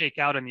sort of shake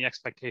out in the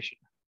expectation.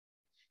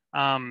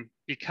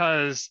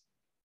 Because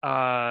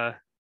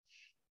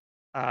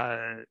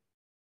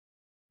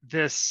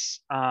this,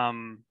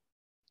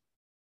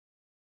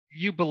 if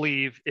you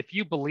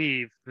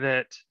believe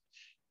that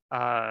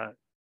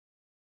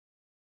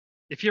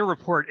if your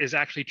report is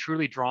actually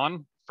truly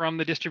drawn from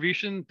the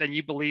distribution, then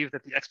you believe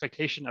that the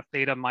expectation of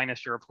theta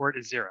minus your report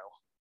is 0.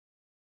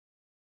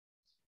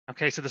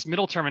 Okay, so this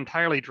middle term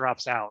entirely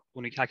drops out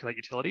when we calculate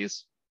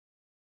utilities.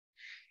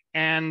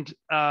 And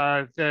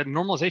the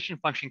normalization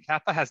function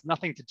kappa has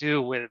nothing to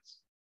do with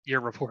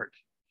your report.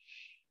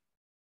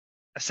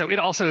 So it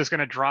also is going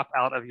to drop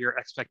out of your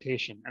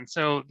expectation. And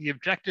so the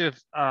objective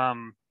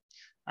can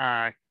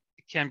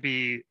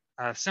be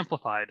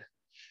simplified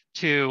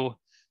to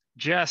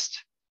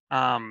just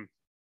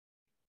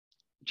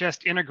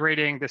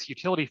integrating this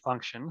utility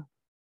function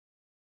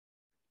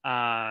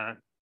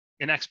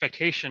in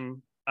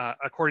expectation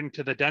according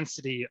to the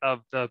density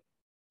of the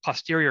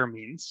posterior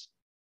means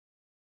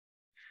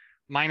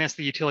minus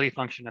the utility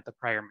function at the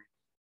prior mean.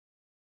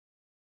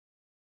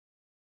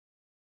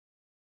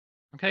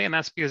 Okay, and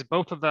that's because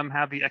both of them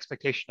have the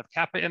expectation of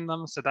kappa in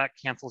them, so that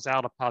cancels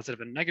out a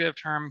positive and negative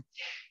term.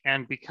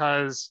 And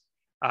because,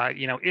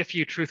 if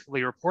you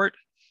truthfully report,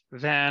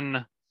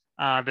 then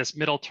this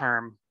middle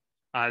term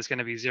is going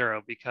to be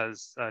 0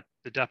 because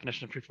the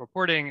definition of truthful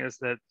reporting is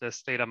that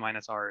this theta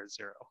minus r is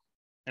 0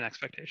 in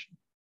expectation.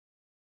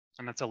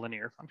 And that's a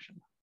linear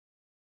function.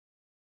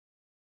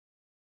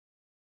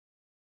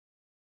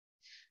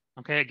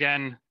 Okay,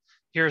 again,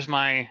 here's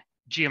my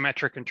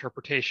geometric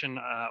interpretation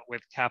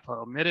with kappa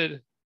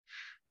omitted.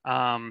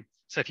 So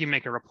if you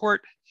make a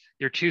report,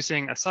 you're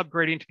choosing a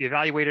subgradient to be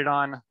evaluated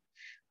on.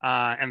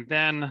 And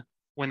then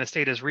when the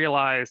state is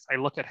realized, I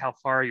look at how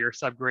far your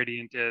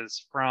subgradient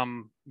is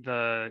from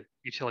the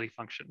utility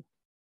function.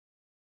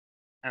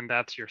 And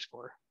that's your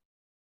score.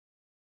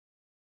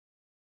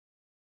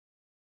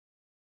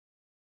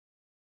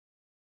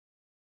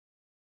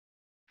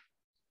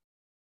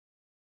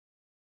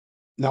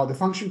 Now the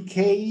function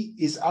k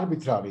is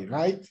arbitrary,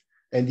 right?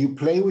 And you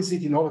play with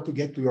it in order to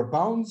get to your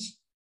bounds.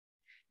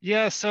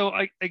 Yeah, so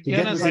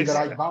again, as I said,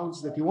 the right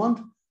bounds that you want.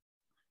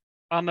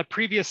 On the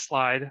previous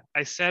slide,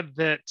 I said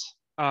that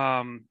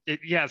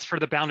it's for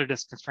the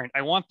boundedness constraint.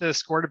 I want the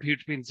score to be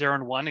between 0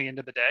 and 1 at the end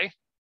of the day.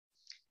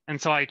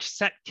 And so I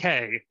set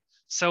k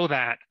so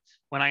that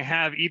when I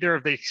have either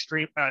of the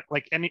extreme,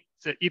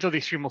 either of the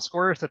extremal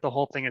scores, that the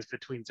whole thing is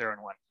between 0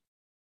 and 1.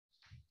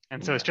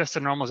 And so it's just a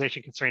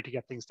normalization constraint to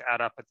get things to add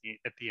up at the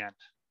end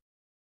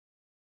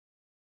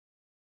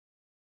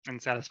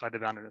and satisfy the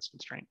boundedness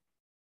constraint.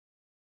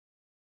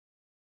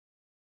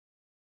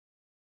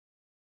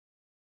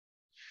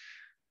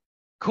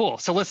 Cool.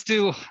 So let's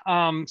do.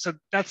 So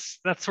that's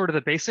sort of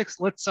the basics.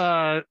 Let's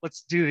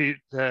do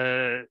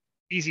the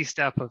easy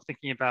step of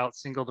thinking about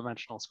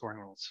single-dimensional scoring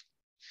rules.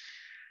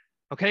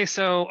 Okay,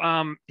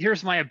 so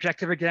here's my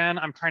objective again.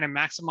 I'm trying to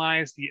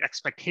maximize the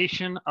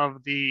expectation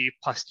of the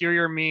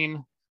posterior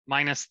mean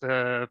minus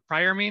the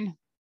prior mean.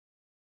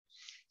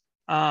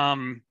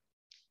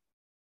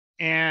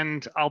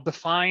 And I'll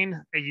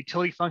define a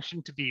utility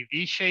function to be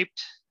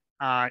V-shaped.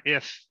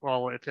 If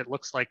it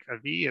looks like a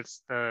V,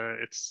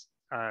 it's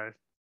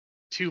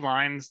two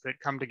lines that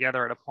come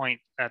together at a point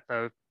at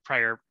the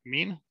prior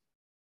mean.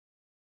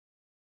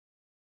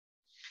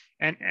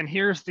 And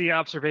here's the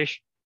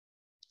observation.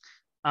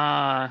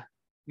 My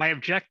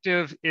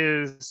objective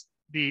is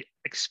the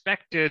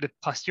expected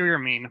posterior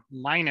mean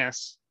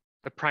minus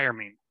the prior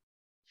mean.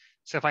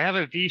 So if I have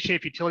a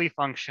V-shaped utility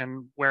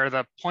function where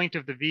the point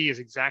of the V is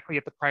exactly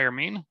at the prior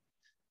mean,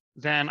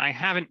 then I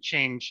haven't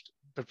changed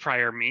the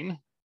prior mean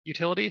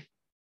utility.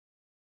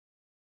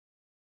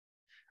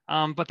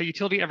 But the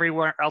utility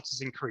everywhere else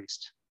is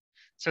increased.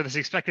 So this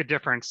expected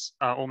difference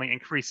only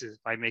increases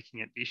by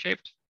making it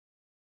V-shaped.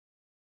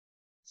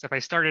 So if I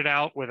started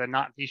out with a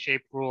not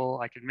V-shaped rule,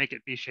 I could make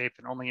it V-shaped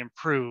and only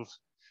improve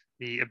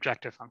the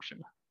objective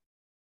function.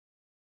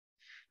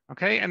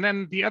 Okay, and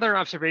then the other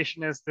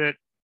observation is that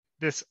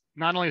this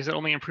not only does it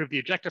only improve the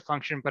objective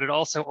function, but it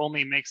also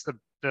only makes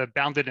the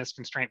boundedness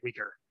constraint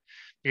weaker.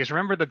 Because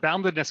remember, the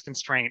boundedness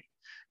constraint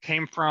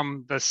came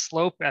from the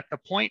slope at the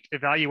point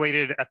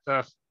evaluated at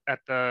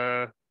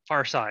the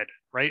far side,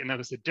 right? And that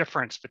was the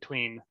difference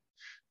between,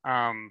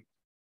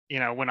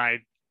 when I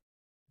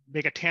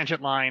make a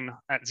tangent line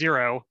at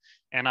 0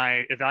 and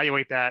I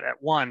evaluate that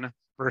at 1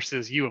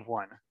 versus u of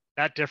 1.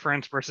 That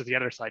difference versus the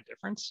other side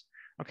difference.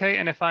 Okay,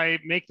 and if I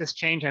make this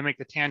change, I make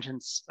the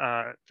tangents,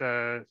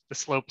 the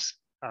slopes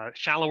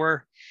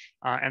shallower,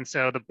 and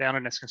so the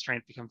boundedness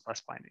constraint becomes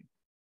less binding.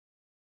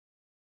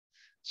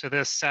 So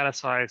this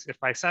satisfies, if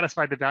I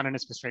satisfied the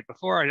boundedness constraint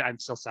before, I'm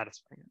still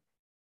satisfying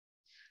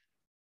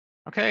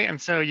it. Okay,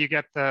 and so you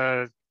get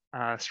the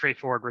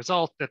straightforward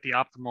result that the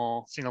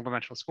optimal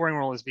single-dimensional scoring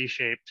rule is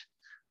V-shaped,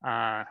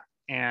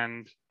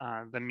 and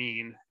the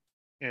mean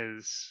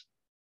is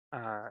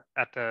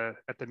at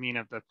the mean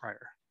of the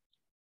prior.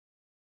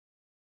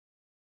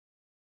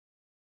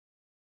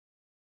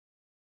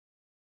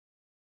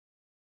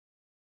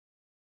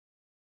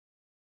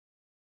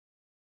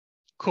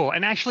 Cool,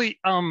 and actually,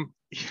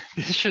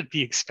 this should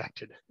be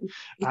expected.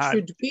 It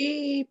should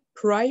be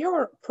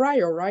prior,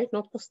 right?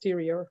 Not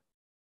posterior.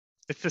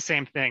 It's the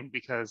same thing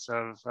because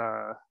of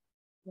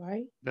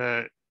why?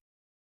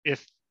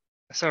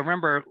 So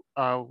remember,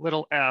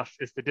 little f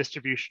is the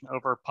distribution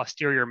over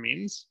posterior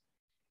means,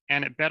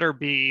 and it better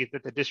be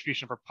that the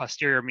distribution over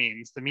posterior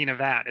means, the mean of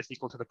that is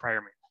equal to the prior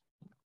mean.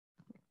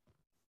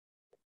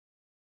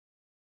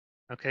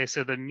 Okay,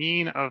 so the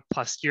mean of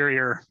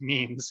posterior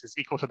means is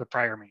equal to the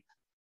prior mean.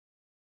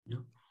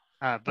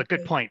 But okay.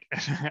 Good point.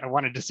 I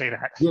wanted to say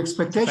that. The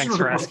expectation of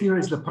the posterior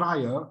is the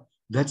prior.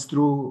 That's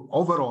true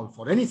overall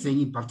for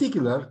anything in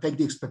particular. Take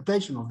the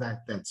expectation of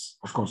that. That's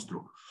of course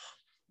true.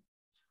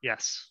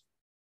 Yes.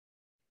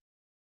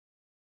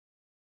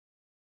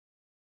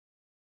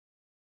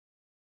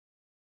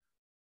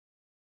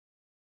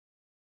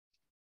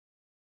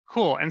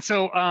 Cool. And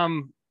so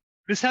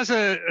this has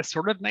a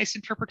sort of nice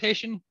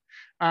interpretation.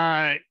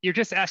 You're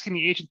just asking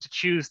the agent to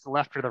choose the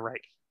left or the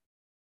right.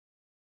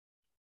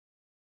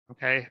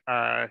 Okay.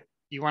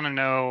 You want to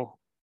know,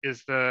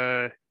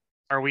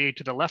 are we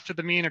to the left of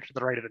the mean or to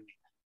the right of the mean?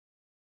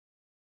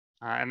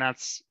 And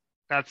that's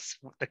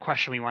the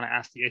question we want to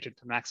ask the agent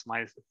to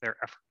maximize their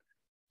effort.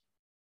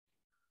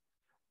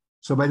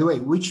 So by the way,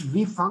 which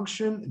V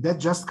function, that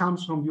just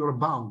comes from your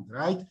bound,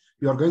 right?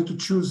 You are going to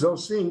choose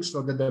those things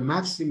so that the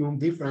maximum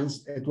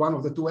difference at one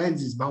of the two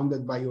ends is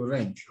bounded by your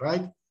range,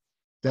 right?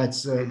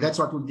 That's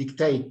what will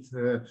dictate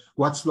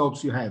what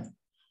slopes you have.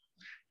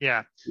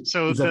 Yeah,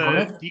 so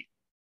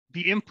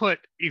the input,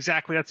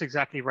 exactly, that's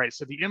exactly right.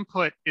 So the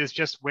input is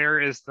just where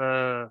is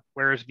mu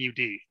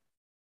d,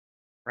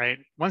 right?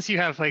 Once you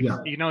have like,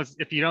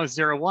 if you know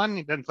 0,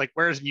 1, then it's like,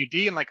 where's mu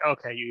d? And like,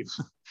 okay,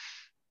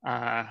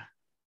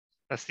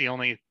 that's the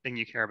only thing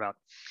you care about.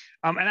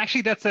 And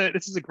actually,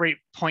 this is a great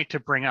point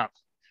to bring up.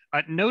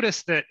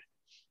 Notice that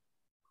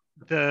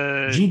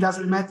G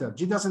doesn't matter.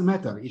 G doesn't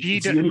matter.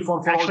 It's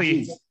uniform for all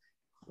G's.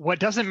 What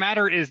doesn't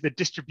matter is the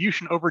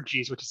distribution over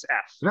G's, which is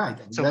F. Right.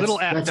 So little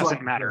f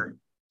doesn't matter.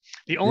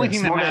 The only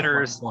thing that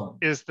matters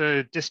is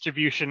the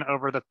distribution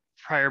over the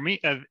prior mean,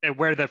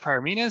 where the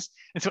prior mean is.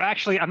 And so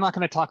actually, I'm not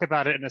going to talk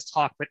about it in this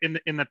talk, but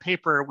in the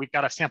paper, we've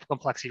got a sample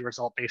complexity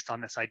result based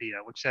on this idea,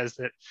 which says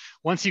that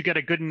once you get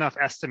a good enough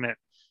estimate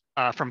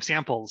from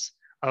samples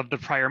of the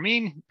prior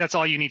mean, that's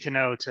all you need to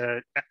know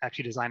to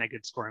actually design a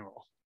good scoring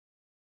rule.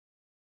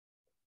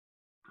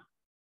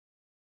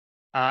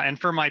 And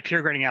for my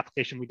peer grading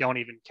application, we don't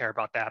even care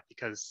about that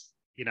because,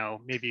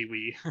 maybe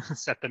we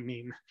set the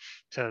mean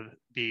to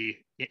be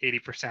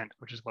 80%,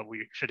 which is what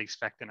we should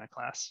expect in a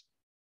class.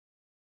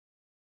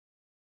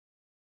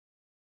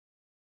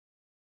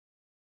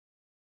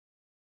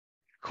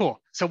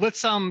 Cool. So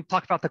let's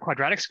talk about the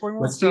quadratic scoring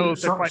rule.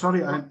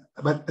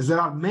 But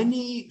there are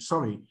many,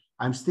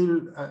 I'm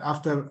still,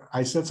 after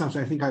I said something,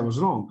 I think I was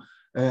wrong.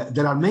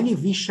 There are many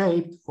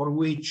V-shaped for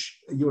which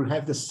you'll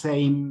have the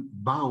same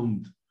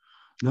bound.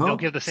 No? They'll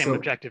give the same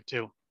objective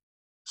too.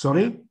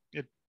 Sorry?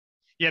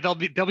 Yeah, there'll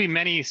be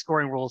many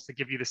scoring rules that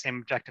give you the same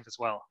objective as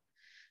well.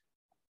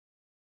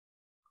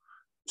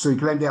 So you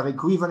claim they are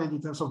equivalent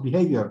in terms of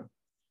behavior.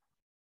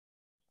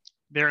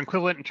 They're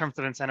equivalent in terms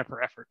of incentive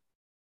per effort.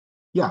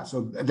 Yeah,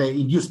 so they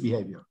induce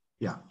behavior.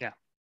 Yeah. Yeah.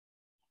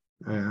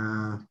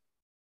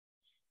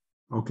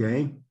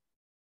 Okay.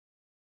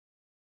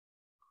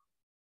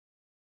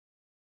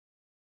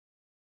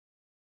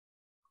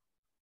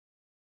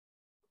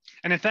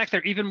 And in fact,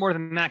 they're even more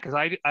than that, because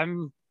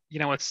I'm,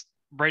 it's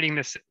writing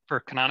this for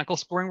canonical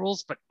scoring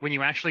rules, but when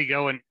you actually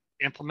go and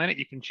implement it,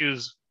 you can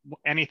choose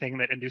anything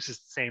that induces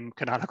the same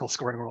canonical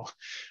scoring rule.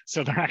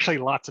 So there are actually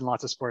lots and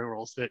lots of scoring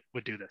rules that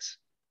would do this.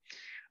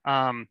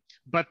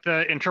 But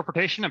the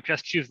interpretation of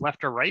just choose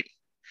left or right,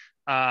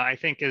 I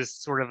think is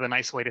sort of a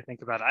nice way to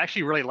think about it. I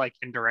actually really like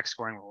indirect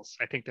scoring rules.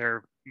 I think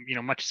they're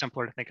much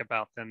simpler to think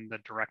about than the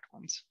direct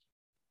ones.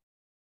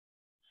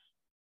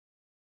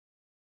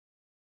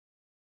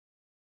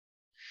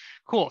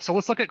 Cool. So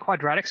let's look at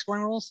quadratic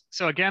scoring rules.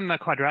 So again, the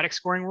quadratic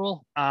scoring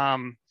rule,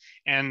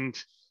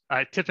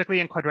 typically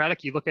in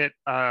quadratic, you look at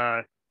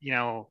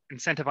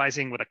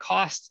incentivizing with a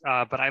cost,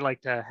 but I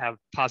like to have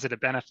positive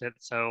benefit.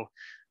 So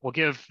we'll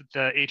give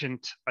the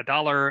agent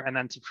 $1 and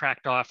then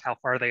subtract off how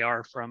far they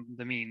are from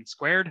the mean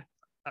squared,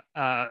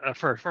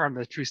 from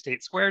the true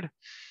state squared.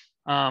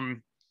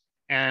 If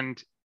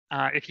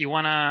you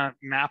want to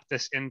map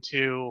this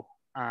into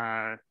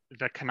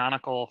the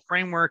canonical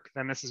framework,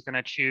 then this is going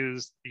to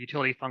choose the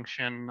utility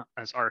function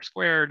as r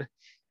squared,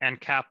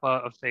 and kappa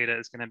of theta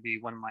is going to be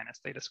 1 minus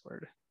theta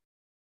squared.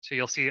 So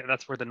you'll see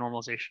that's where the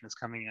normalization is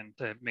coming in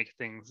to make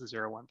things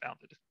 0, 1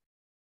 bounded.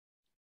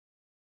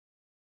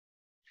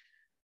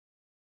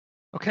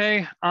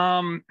 Okay,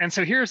 and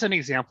so here's an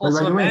example. By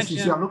so the way, imagine,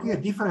 since you're looking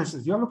at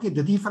differences, you're looking at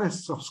the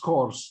differences of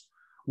scores,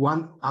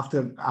 one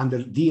after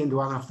under D and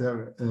one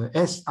after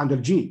S under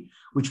G,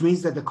 which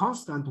means that the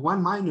constant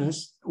 1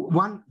 minus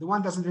 1, the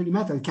 1 doesn't really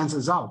matter, it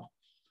cancels out.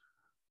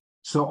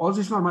 So all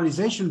this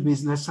normalization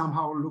business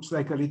somehow looks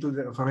like a little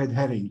bit of a red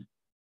herring.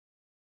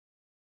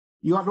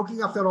 You are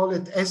looking after all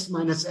at S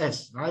minus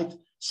S, right?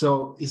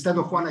 So instead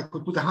of 1, I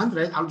could put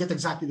 100, I'll get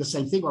exactly the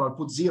same thing, or I'll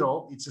put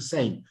 0, it's the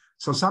same.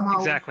 So somehow,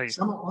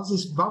 all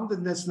this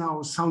boundedness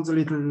now sounds a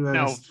little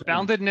no, strange.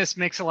 boundedness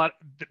makes a lot,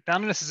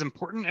 boundedness is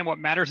important, and what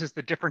matters is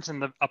the difference in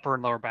the upper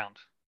and lower bound.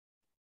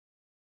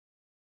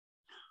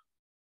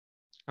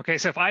 Okay,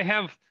 so if I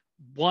have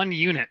one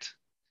unit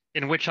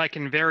in which I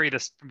can vary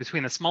this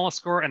between the smallest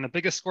score and the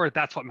biggest score,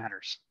 that's what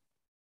matters.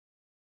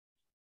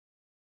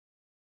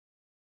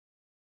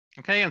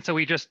 Okay, and so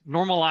we just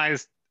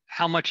normalize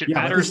how much it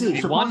matters to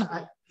be one.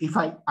 If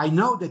I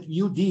know that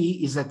mu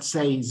d is at,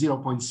 say,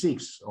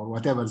 0.6 or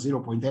whatever,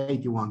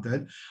 0.8 you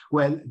wanted,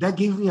 well, that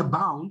gives me a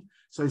bound.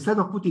 So instead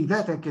of putting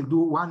that, I can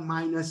do 1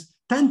 minus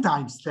 10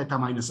 times theta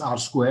minus r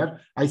squared.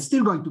 It's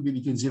still going to be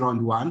between 0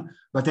 and 1,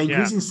 but I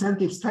increase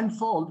incentives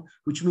tenfold,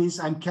 which means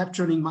I'm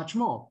capturing much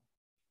more.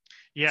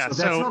 Yeah, so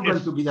that's not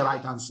going to be the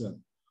right answer.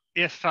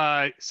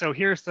 So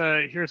here's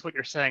what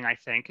you're saying, I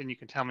think, and you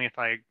can tell me if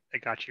I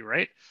got you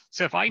right.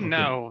 So if I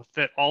know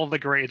that all the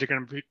grades are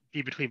going to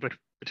be between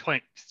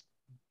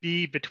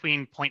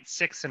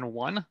 0.6 and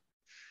 1,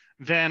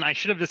 then I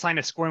should have designed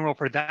a scoring rule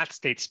for that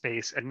state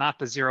space and not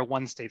the 0,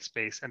 1 state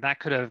space, and that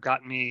could have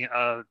gotten me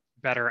a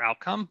better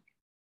outcome.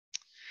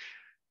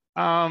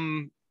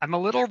 I'm a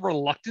little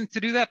reluctant to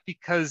do that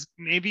because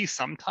maybe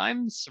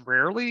sometimes,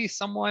 rarely,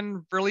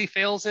 someone really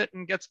fails it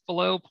and gets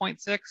below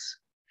 0.6.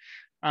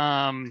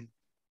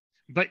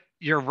 But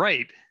you're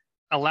right.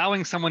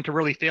 Allowing someone to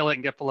really fail it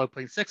and get below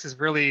 0.6 is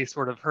really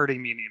sort of hurting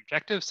me in the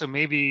objective. So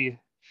maybe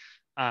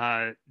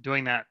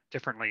doing that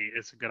differently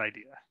is a good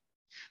idea.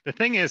 The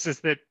thing is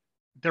that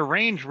the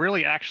range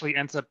really actually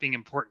ends up being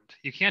important.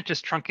 You can't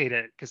just truncate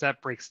it because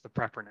that breaks the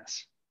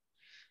preperness.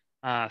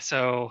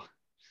 So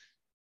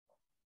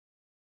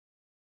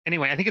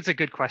anyway, I think it's a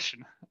good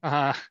question.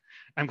 I'm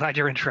glad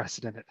you're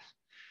interested in it.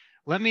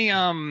 Let me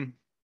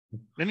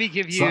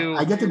give you. So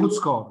I get a good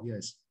score,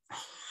 yes.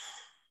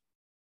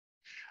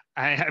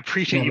 I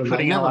appreciate you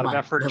putting in a lot of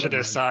effort to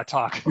this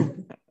talk.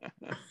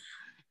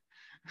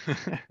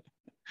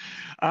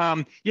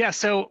 Yeah,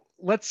 so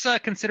let's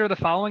consider the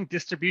following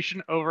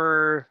distribution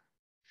over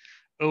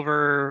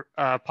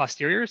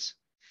posteriors.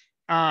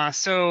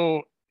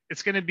 So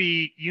it's going to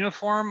be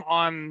uniform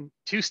on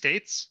 2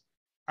 states,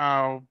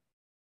 1/2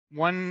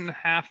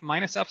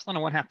 minus epsilon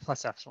and 1/2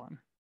 plus epsilon.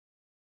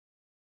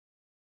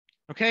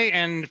 Okay,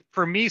 and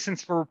for me,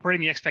 since we're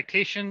reporting the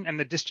expectation and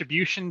the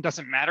distribution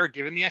doesn't matter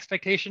given the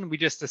expectation, we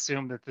just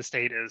assume that the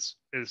state is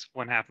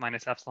 1/2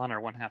 minus epsilon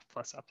or 1/2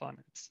 plus epsilon.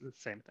 It's the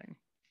same thing.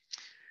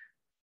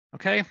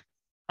 Okay,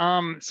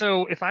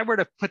 so if I were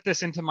to put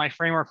this into my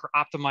framework for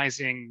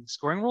optimizing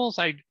scoring rules,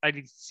 I'd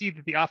see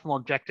that the optimal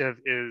objective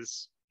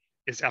is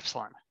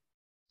epsilon.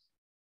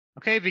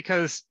 Okay,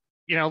 because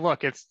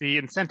look, it's the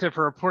incentive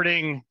for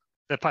reporting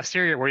the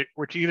posterior,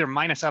 which either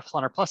minus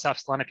epsilon or plus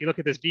epsilon. If you look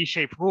at this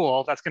V-shaped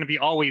rule, that's going to be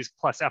always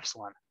plus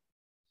epsilon,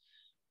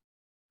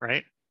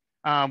 right?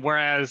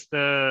 Whereas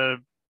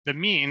the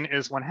mean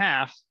is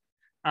 1/2,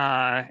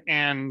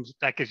 and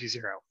that gives you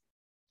 0.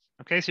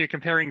 Okay, so you're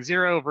comparing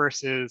 0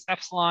 versus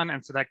epsilon,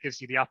 and so that gives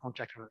you the optimal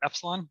objective of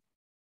epsilon.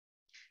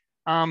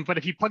 But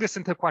if you plug this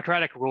into a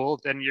quadratic rule,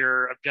 then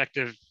your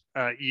objective,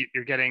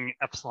 you're getting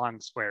epsilon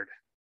squared.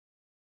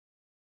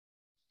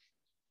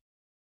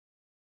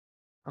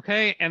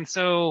 Okay, and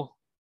so,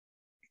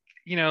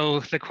 you know,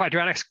 the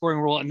quadratic scoring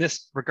rule in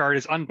this regard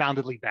is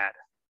unboundedly bad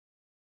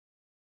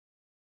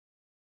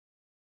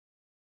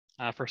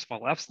for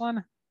small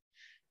epsilon.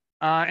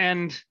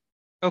 And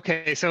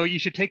okay, so you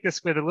should take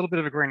this with a little bit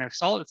of a grain of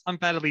salt. It's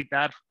unboundedly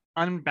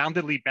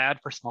bad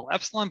for small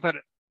epsilon, but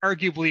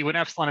arguably when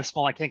epsilon is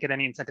small, I can't get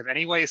any incentive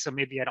anyway, so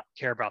maybe I don't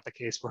care about the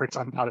case where it's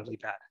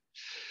unboundedly bad.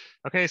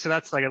 Okay, so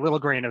that's like a little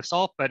grain of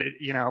salt, but it,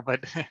 you know,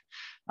 but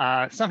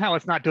somehow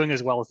it's not doing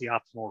as well as the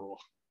optimal rule.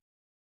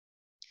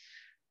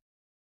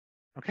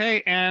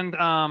 Okay, and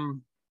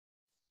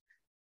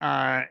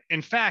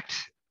in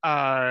fact,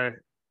 the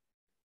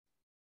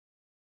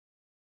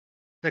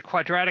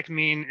quadratic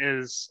mean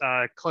is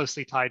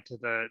closely tied to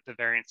the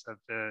variance of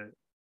the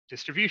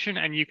distribution,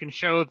 and you can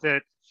show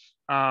that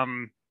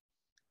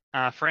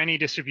for any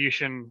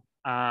distribution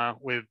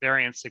with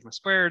variance sigma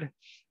squared,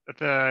 that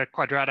the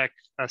quadratic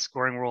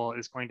scoring rule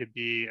is going to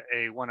be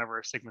a 1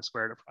 over sigma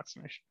squared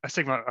approximation,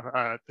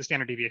 the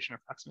standard deviation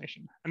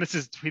approximation. And this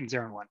is between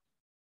 0 and 1.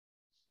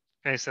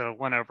 Okay, so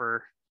 1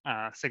 over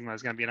sigma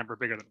is going to be a number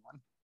bigger than 1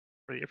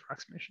 for the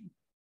approximation.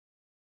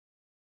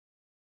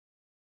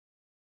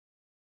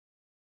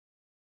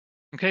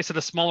 Okay, so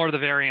the smaller the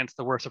variance,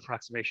 the worse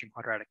approximation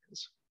quadratic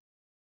is.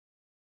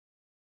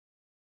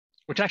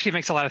 Which actually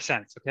makes a lot of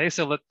sense, okay?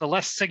 So the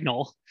less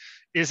signal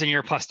is in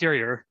your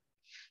posterior,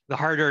 the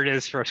harder it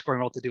is for a scoring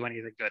rule to do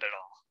anything good at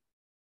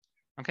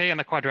all. Okay, and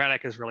the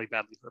quadratic is really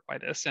badly hurt by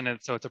this, and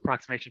so its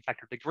approximation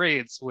factor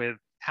degrades with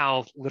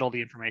how little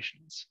the information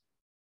is.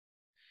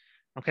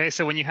 Okay,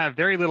 so when you have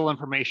very little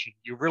information,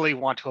 you really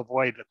want to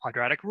avoid the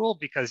quadratic rule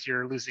because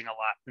you're losing a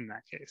lot in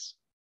that case.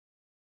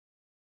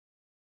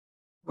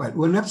 Well,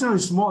 when epsilon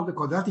is small, the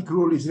quadratic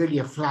rule is really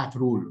a flat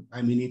rule.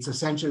 I mean, it's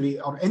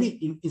essentially, or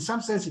in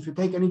some sense, if you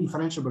take any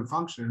differentiable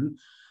function,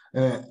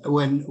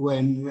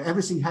 when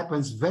everything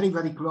happens very,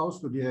 very close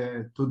to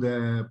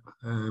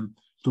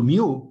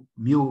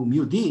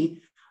mu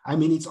d, I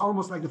mean, it's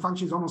almost like the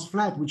function is almost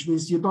flat, which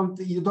means you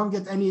don't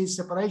get any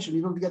separation,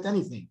 you don't get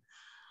anything.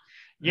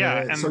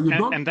 Yeah, so you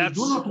do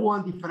not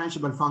want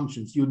differentiable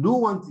functions. You do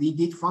want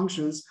indeed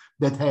functions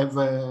that have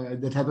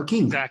a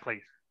kink.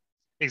 Exactly.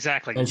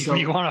 Exactly. So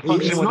you want a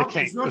function with a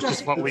kink. It's not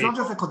just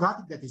a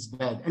quadratic that is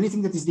bad.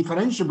 Anything that is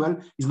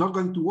differentiable is not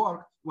going to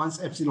work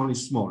once epsilon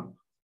is small.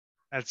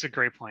 That's a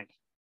great point.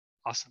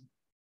 Awesome.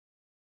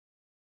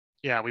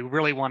 Yeah, we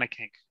really want a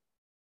kink.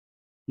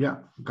 Yeah,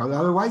 because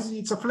otherwise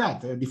it's a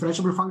flat.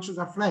 Differentiable functions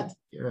are flat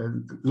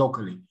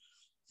locally.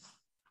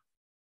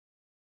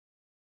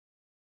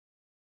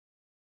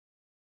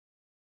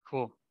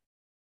 Cool.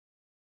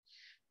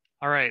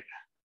 All right.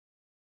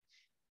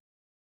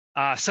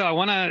 So I'm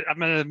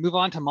gonna move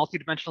on to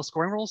multidimensional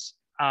scoring rules.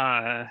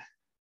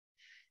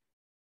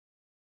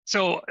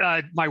 So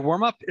my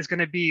warm-up is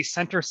gonna be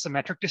center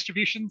symmetric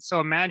distribution. So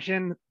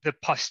imagine the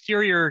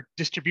posterior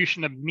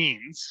distribution of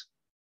means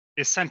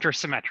is center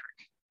symmetric.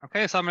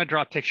 Okay, so I'm gonna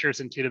draw pictures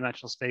in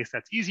 2-dimensional space,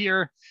 that's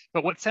easier.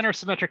 But what center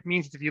symmetric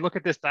means is if you look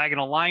at this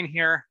diagonal line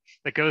here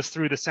that goes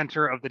through the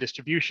center of the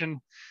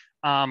distribution,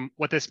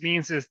 what this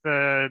means is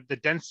the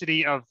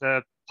density of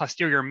the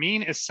posterior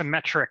mean is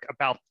symmetric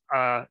about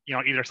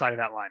either side of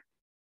that line.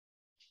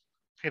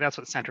 Okay, that's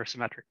what center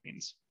symmetric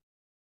means.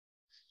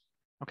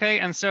 Okay,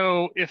 and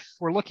so if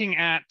we're looking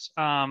at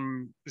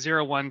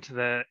 0, 1 to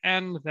the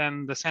n,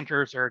 then the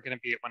centers are going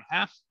to be at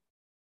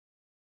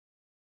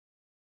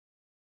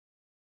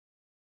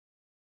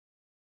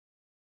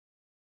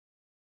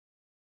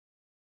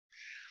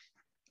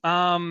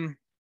 1/2.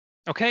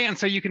 Okay, and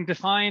so you can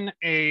define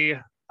a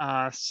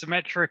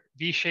symmetric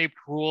V-shaped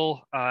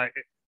rule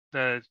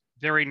the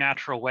very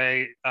natural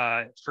way.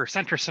 For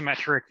center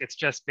symmetric, it's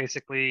just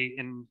basically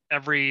in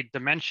every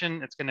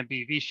dimension, it's going to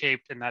be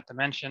V-shaped in that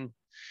dimension.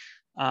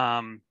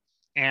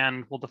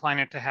 And we'll define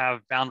it to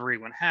have boundary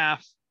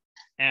 1/2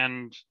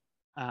 and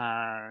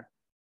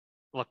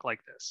look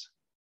like this.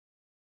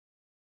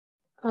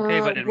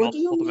 Okay, but in what do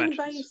you mean dimensions.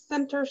 by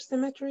center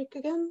symmetric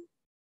again?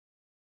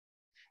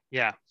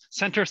 Yeah,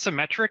 center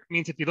symmetric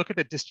means if you look at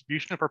the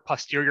distribution of our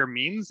posterior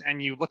means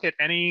and you look at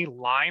any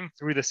line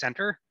through the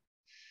center,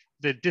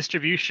 the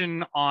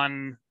distribution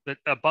on the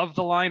above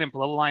the line and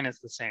below the line is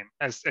the same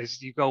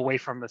as you go away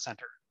from the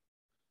center.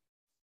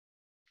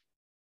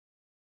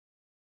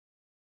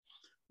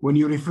 When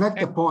you reflect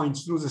the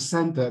points through the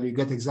center, you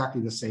get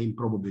exactly the same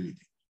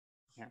probability.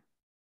 Yeah.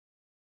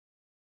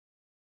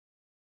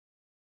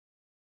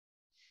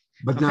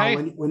 But now,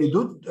 when you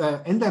do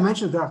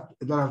n-dimensional,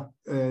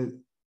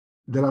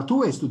 there are two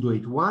ways to do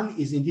it. One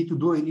is indeed to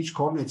do in each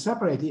coordinate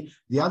separately.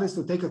 The other is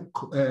to take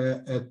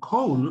a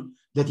cone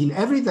that in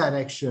every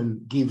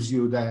direction gives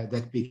you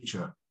that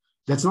picture.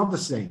 That's not the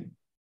same.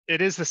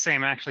 It is the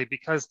same, actually,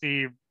 because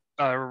the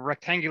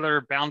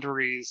rectangular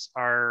boundaries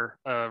are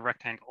a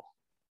rectangle.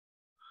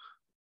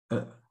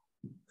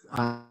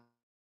 I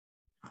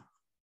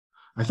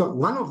thought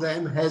one of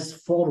them has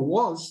 4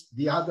 walls,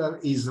 the other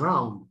is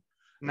round.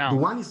 No, the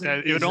one is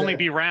it would only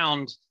be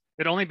round.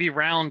 It'd only be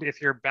round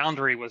if your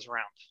boundary was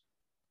round.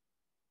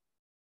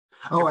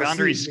 Oh, I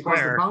boundary see.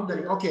 Square. Because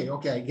the boundary,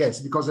 okay, I guess,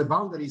 because the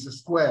boundary is a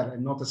square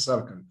and not a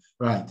circle.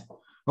 Right.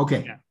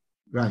 Okay. Yeah.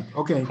 Right.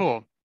 Okay.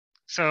 Cool.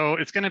 So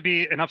it's going to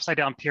be an upside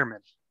down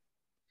pyramid.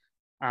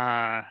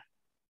 All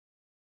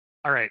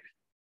right.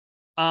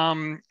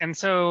 And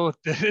so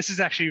this is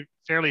actually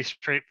fairly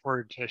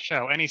straightforward to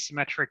show. Any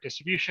symmetric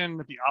distribution,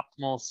 the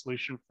optimal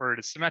solution for it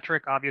is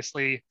symmetric,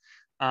 obviously.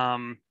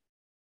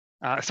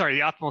 Sorry,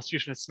 the optimal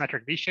solution is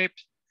symmetric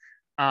V-shaped.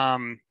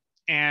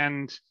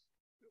 And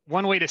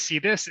one way to see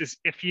this is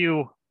if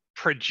you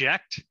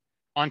project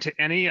onto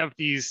any of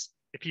these,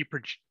 if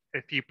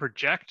you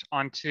project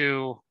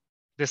onto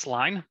this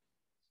line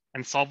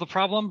and solve the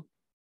problem,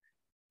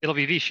 it'll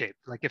be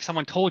V-shaped. Like if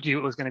someone told you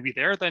it was going to be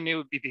there, then it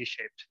would be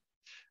V-shaped.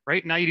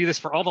 Right now you do this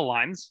for all the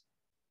lines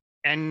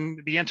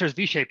and the answer is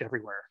V-shaped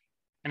everywhere.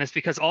 And it's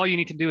because all you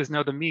need to do is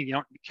know the mean. You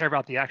don't care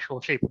about the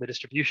actual shape of the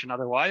distribution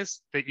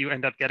otherwise, that you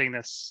end up getting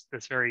this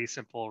very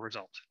simple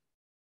result.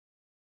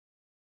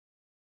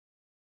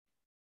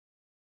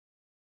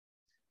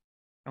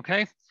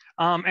 Okay,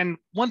 and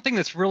one thing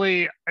that's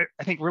really,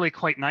 I think really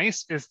quite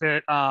nice is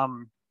that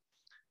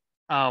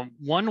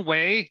one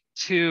way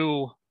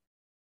to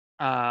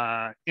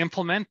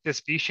implement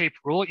this V-shaped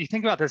rule, you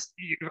think about this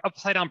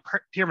upside down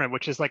pyramid,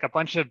 which is like a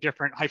bunch of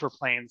different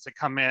hyperplanes that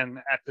come in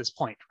at this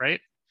point,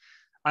 right?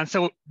 And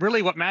so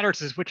really what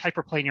matters is which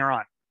hyperplane you're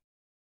on.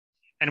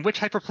 And which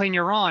hyperplane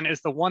you're on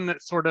is the one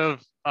that's sort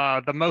of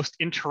the most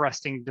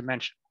interesting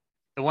dimension,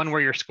 the one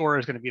where your score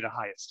is going to be the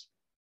highest.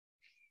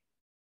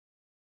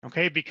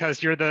 Okay,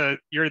 because you're the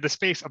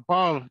space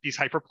above these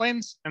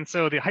hyperplanes, and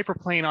so the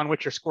hyperplane on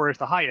which your score is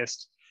the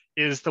highest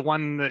is the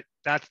one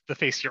that's the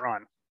face you're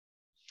on.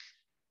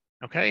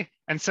 Okay,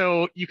 and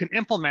so you can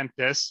implement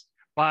this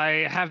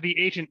by have the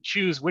agent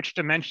choose which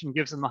dimension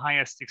gives them the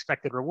highest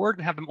expected reward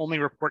and have them only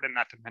report in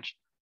that dimension.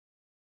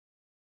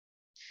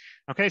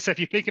 Okay, so if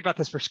you think about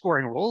this for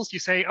scoring rules, you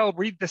say, oh,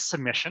 read this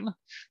submission.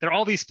 There are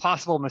all these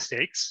possible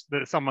mistakes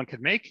that someone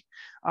could make,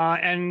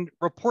 and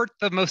report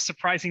the most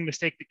surprising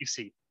mistake that you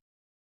see.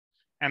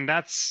 And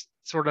that's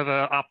sort of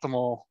an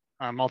optimal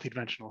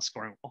multidimensional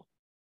scoring rule,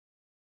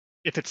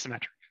 if it's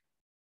symmetric.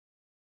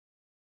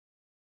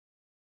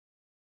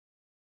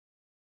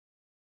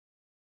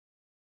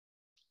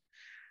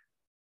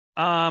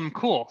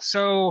 Cool.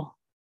 So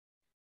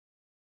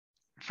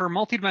for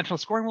multidimensional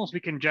scoring rules, we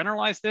can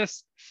generalize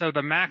this. So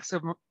the max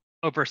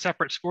over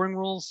separate scoring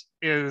rules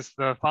is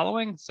the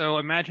following. So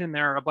imagine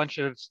there are a bunch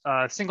of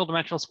single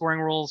dimensional scoring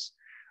rules,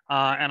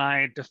 and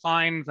I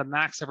define the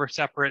max over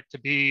separate to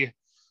be,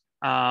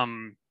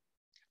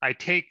 I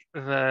take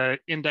the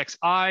index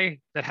I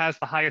that has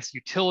the highest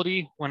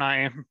utility when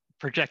I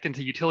project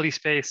into utility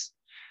space,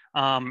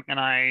 and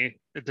I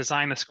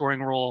design the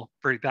scoring rule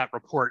for that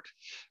report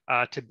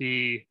to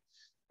be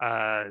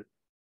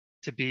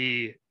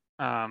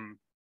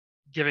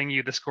giving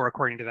you the score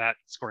according to that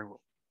scoring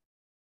rule.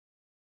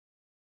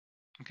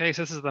 Okay,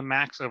 so this is the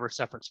max over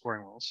separate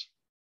scoring rules.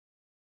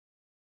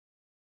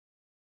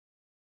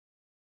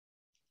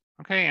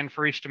 Okay, and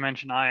for each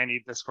dimension I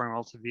need the scoring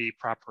rule to be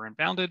proper and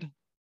bounded.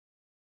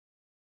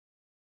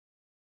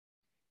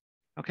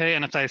 Okay,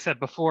 and as I said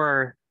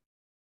before,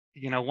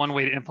 one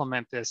way to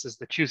implement this is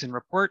the choose and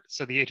report.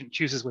 So the agent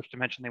chooses which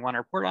dimension they want to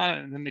report on,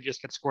 and then they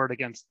just get scored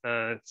against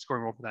the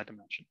scoring rule for that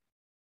dimension.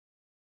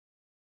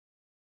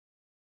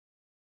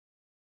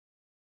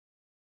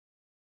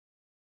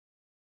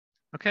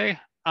 Okay,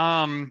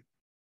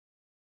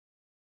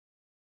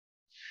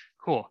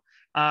 cool.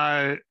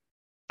 A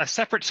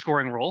separate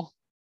scoring rule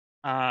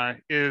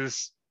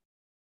is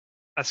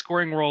a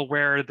scoring rule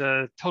where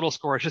the total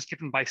score is just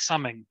given by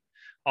summing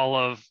all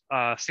of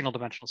single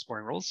dimensional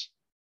scoring rules.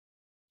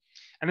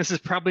 And this is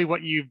probably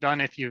what you've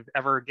done if you've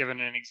ever given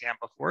an exam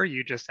before.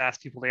 You just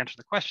ask people to answer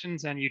the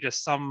questions and you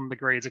just sum the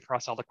grades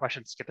across all the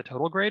questions to get the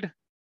total grade.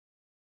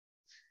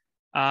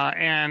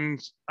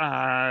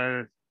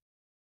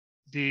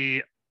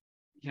 The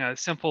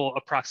simple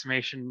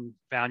approximation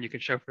bound you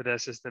can show for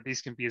this is that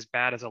these can be as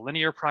bad as a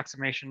linear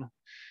approximation.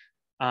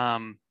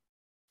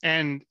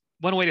 And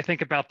one way to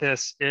think about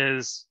this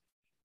is,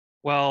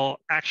 well,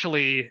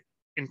 actually,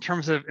 in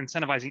terms of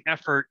incentivizing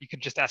effort, you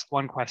could just ask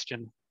one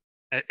question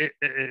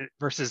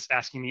versus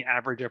asking the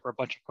average over a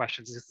bunch of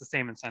questions. It's the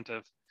same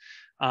incentive.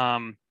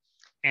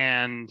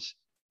 And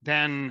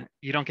then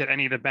you don't get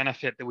any of the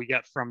benefit that we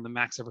get from the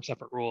max over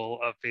separate rule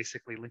of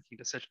basically linking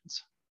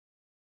decisions.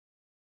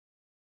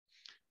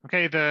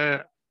 Okay,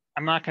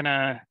 I'm not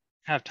gonna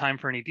have time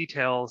for any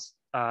details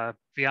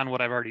beyond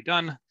what I've already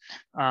done,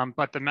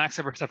 but the max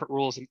over separate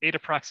rule is an 8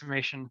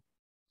 approximation.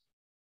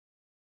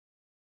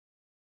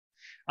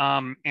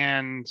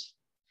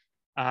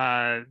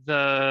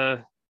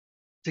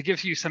 To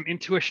give you some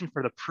intuition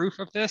for the proof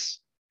of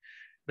this,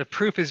 the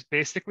proof is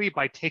basically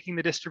by taking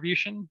the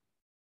distribution,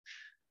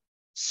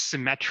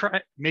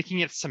 making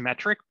it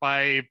symmetric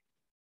by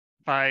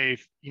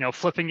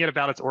flipping it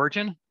about its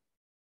origin,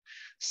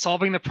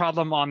 solving the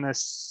problem on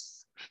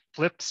this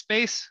flipped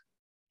space,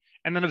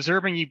 And then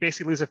observing, you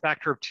basically lose a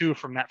factor of 2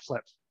 from that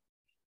flip,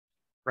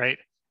 right?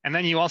 And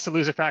then you also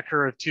lose a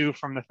factor of 2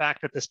 from the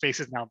fact that the space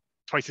is now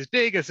twice as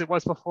big as it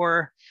was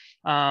before.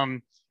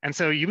 And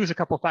so you lose a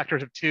couple of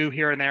factors of 2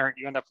 here and there,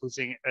 you end up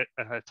losing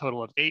a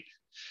total of 8.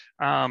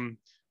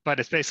 But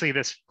it's basically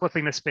this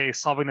flipping the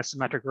space, solving the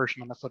symmetric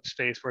version on the flip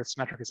space where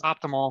symmetric is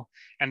optimal,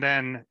 and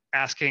then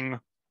asking,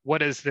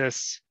 what is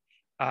this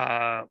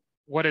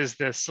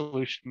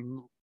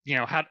solution?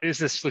 How is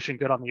this solution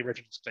good on the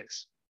original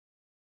space?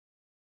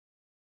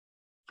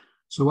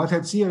 So what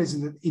helps here is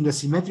that in the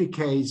symmetric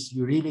case,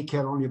 you really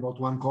care only about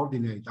one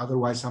coordinate.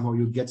 Otherwise, somehow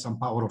you get some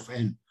power of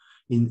n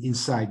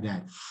inside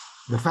that.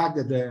 The fact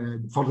that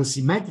for the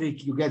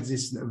symmetric, you get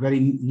this very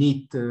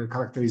neat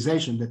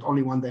characterization that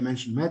only one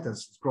dimension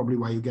matters. It's probably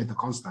why you get the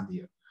constant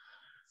here,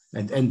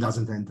 and n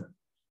doesn't enter.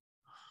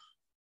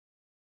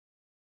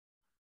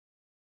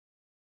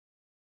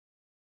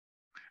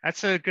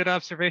 That's a good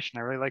observation.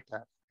 I really like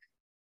that.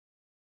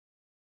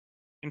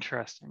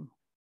 Interesting.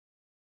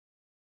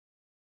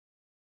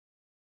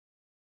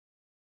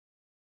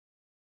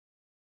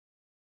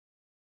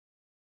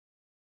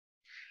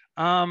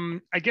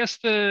 I guess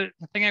the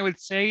thing I would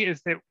say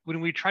is that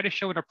when we try to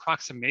show an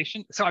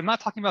approximation, so I'm not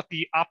talking about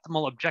the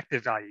optimal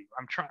objective value.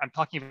 I'm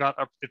talking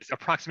about its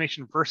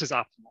approximation versus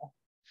optimal.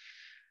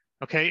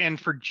 Okay, and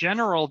for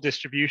general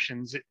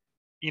distributions, the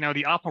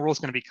optimal rule is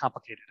going to be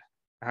complicated,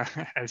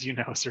 as you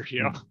know,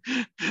 Sergio.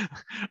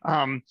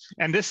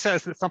 And this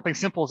says that something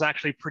simple is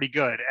actually pretty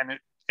good,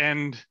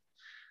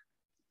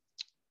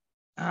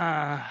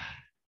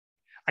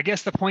 I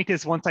guess the point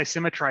is once I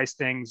symmetrize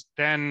things,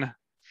 then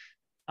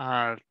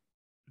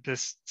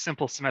this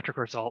simple symmetric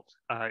result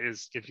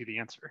gives you the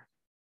answer.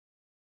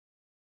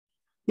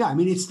 Yeah, I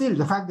mean, it's still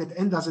the fact that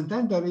n doesn't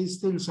enter is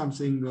still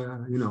something,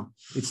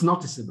 it's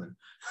noticeable.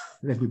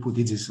 Let me put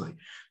it this way.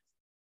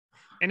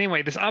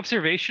 Anyway, this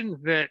observation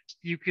that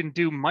you can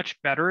do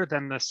much better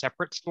than the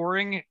separate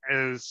scoring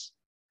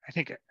I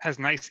think has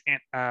nice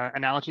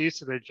analogies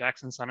to the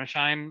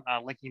Jackson-Sonnenschein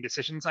linking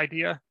decisions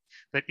idea,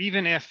 that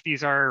even if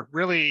these are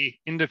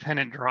really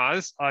independent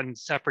draws on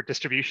separate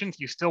distributions,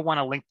 you still want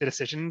to link the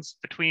decisions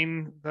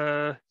between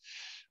the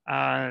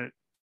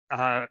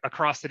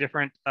across the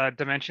different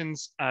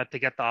dimensions to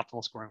get the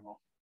optimal scoring rule.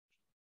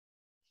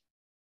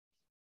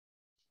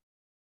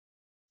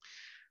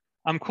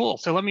 Cool.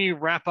 So let me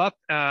wrap up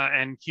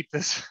and keep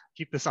this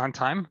on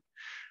time.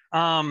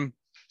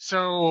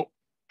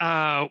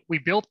 We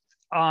built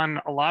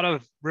on a lot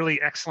of really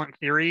excellent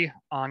theory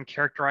on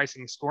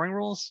characterizing scoring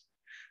rules.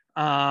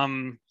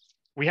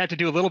 We had to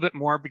do a little bit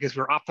more because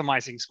we're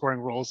optimizing scoring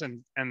rules,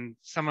 and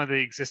some of the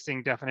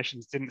existing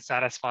definitions didn't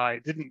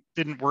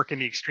work in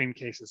the extreme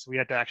cases. So we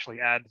had to actually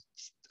add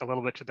a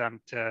little bit to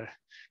them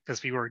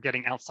because we were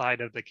getting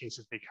outside of the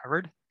cases they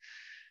covered.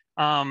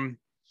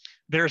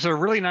 There's a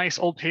really nice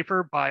old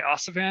paper by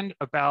Osavand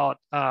about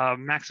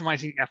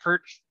maximizing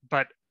effort,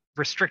 but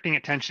restricting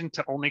attention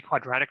to only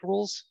quadratic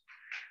rules.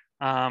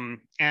 And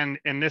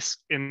in this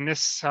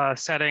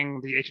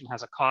setting, the agent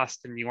has a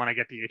cost, and you want to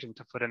get the agent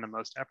to put in the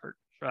most effort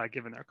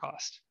given their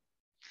cost.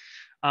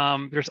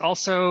 There's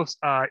also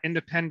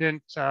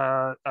independent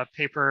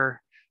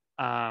paper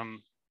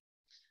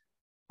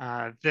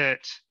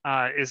that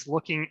is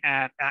looking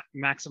at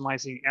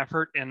maximizing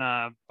effort in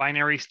a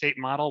binary state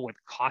model with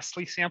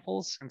costly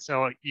samples. And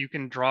so you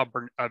can draw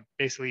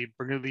basically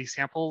Bernoulli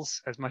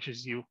samples as much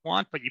as you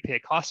want, but you pay a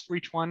cost for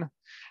each one.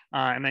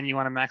 And then you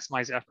want to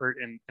maximize effort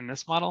in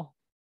this model.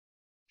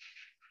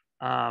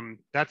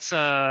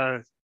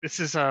 This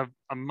is a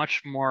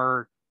much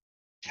more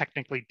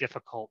technically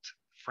difficult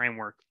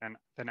framework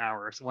than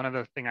ours. One of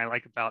the things I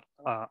like about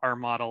our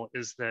model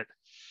is that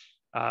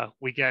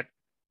we get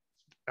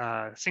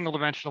single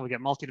dimensional, we get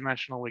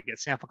multidimensional, we get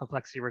sample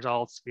complexity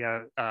results. We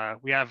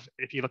have,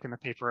 if you look in the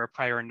paper, a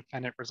prior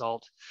independent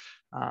result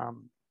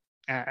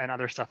and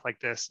other stuff like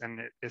this. And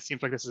it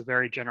seems like this is a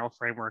very general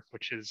framework,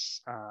 which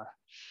has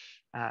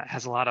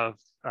a lot of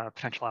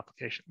potential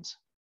applications.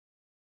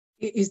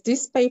 Is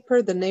this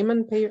paper, the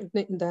Neyman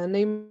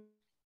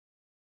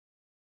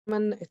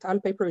et al.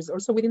 Paper, is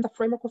also within the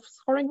framework of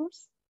scoring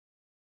rules?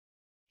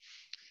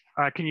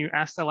 Can you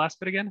ask the last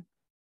bit again?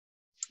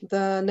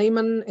 The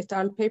Neyman et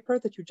al. Paper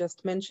that you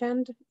just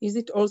mentioned, is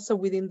it also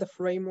within the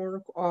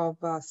framework of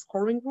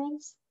scoring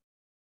rules?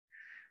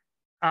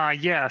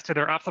 Yeah, so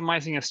they're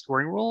optimizing a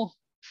scoring rule,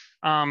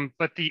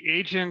 but the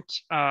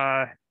agent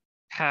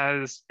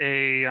has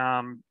a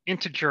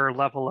integer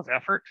level of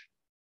effort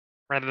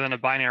rather than a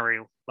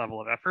binary level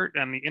of effort.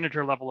 And the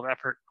integer level of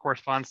effort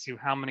corresponds to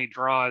how many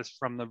draws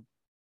from the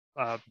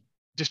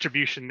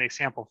distribution they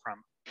sample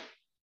from.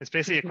 It's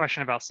basically a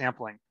question about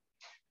sampling.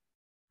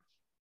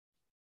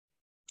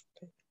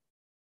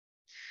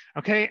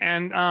 Okay,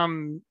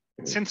 and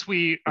since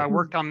we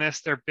worked on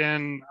this, there have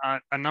been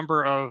a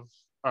number of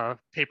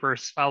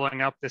papers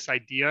following up this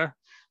idea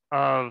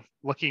of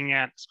looking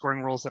at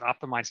scoring rules that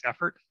optimize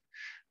effort.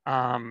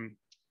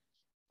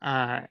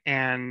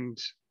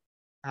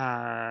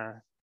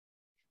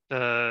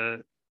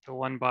 The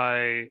one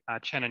by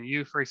Chen and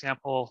Yu, for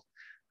example,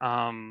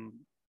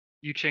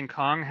 Yu-Ching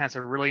Kong has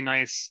a really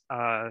nice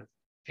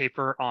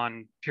paper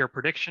on peer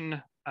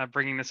prediction,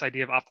 bringing this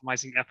idea of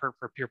optimizing effort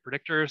for peer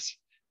predictors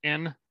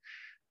in.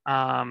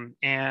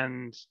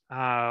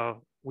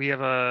 We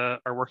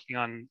are working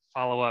on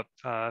follow-up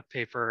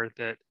paper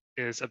that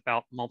is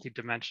about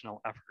multidimensional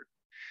effort.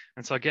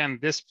 And so again,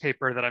 this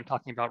paper that I'm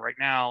talking about right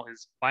now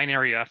is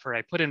binary effort.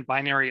 I put in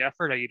binary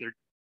effort. I either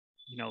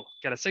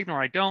get a signal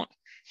or I don't.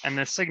 And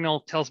the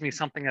signal tells me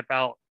something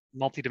about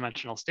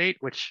multidimensional state,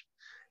 which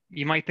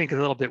you might think is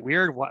a little bit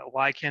weird.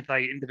 Why can't I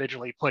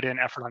individually put in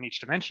effort on each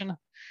dimension?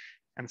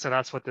 And so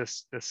that's what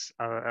this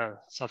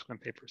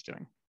subsequent paper is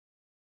doing.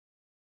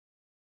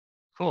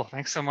 Cool.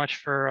 Thanks so much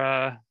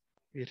for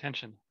the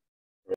attention.